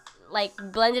 Like,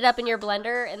 blend it up in your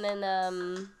blender and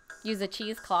then use a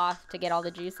cheesecloth to get all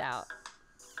the juice out.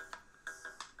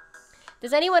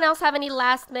 Does anyone else have any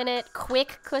last-minute,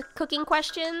 quick cooking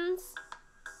questions?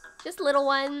 Just little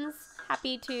ones.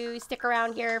 Happy to stick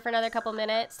around here for another couple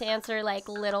minutes to answer, like,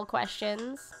 little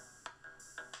questions.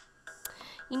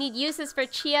 You need uses for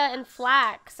chia and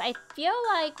flax. I feel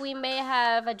like we may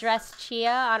have addressed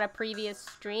chia on a previous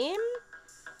stream.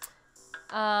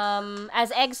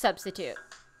 As egg substitute.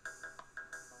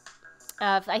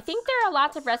 I think there are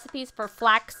lots of recipes for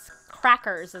flax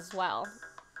crackers as well.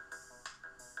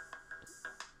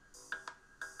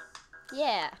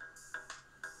 Yeah.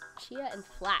 Chia and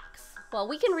flax. Well,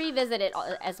 we can revisit it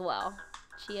as well.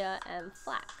 Chia and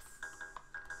flax.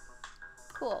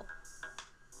 Cool.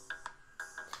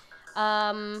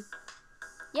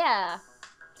 Yeah.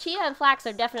 Chia and flax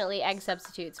are definitely egg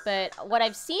substitutes, but what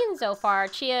I've seen so far,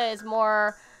 chia is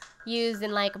more used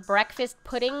in, like, breakfast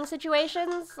pudding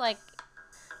situations, like,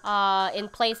 in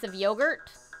place of yogurt.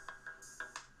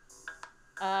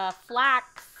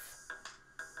 Flax,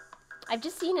 I've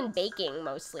just seen in baking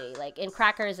mostly, like in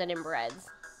crackers and in breads.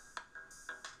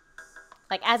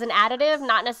 Like, as an additive,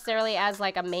 not necessarily as,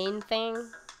 like, a main thing.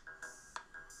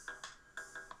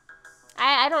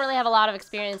 I don't really have a lot of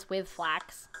experience with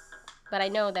flax, but I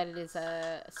know that it is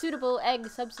a suitable egg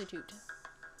substitute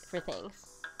for things.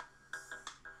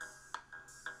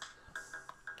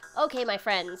 Okay, my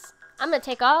friends, I'm gonna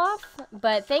take off,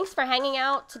 but thanks for hanging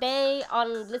out today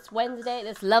on this Wednesday,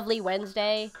 this lovely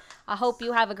Wednesday. I hope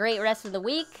you have a great rest of the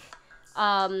week.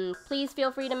 Please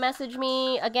feel free to message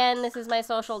me. Again, this is my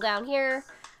social down here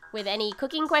with any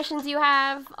cooking questions you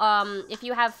have. If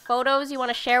you have photos you want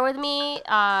to share with me,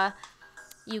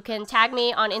 you can tag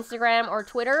me on Instagram or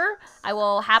Twitter. I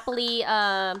will happily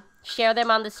share them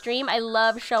on the stream. I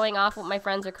love showing off what my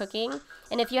friends are cooking.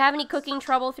 And if you have any cooking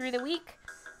trouble through the week,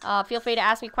 feel free to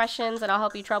ask me questions and I'll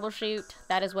help you troubleshoot.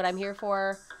 That is what I'm here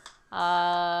for.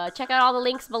 Check out all the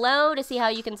links below to see how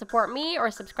you can support me or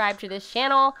subscribe to this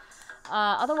channel.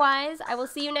 Otherwise, I will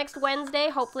see you next Wednesday,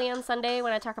 hopefully on Sunday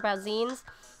when I talk about zines.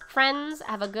 Friends,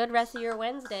 have a good rest of your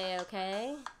Wednesday,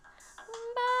 okay?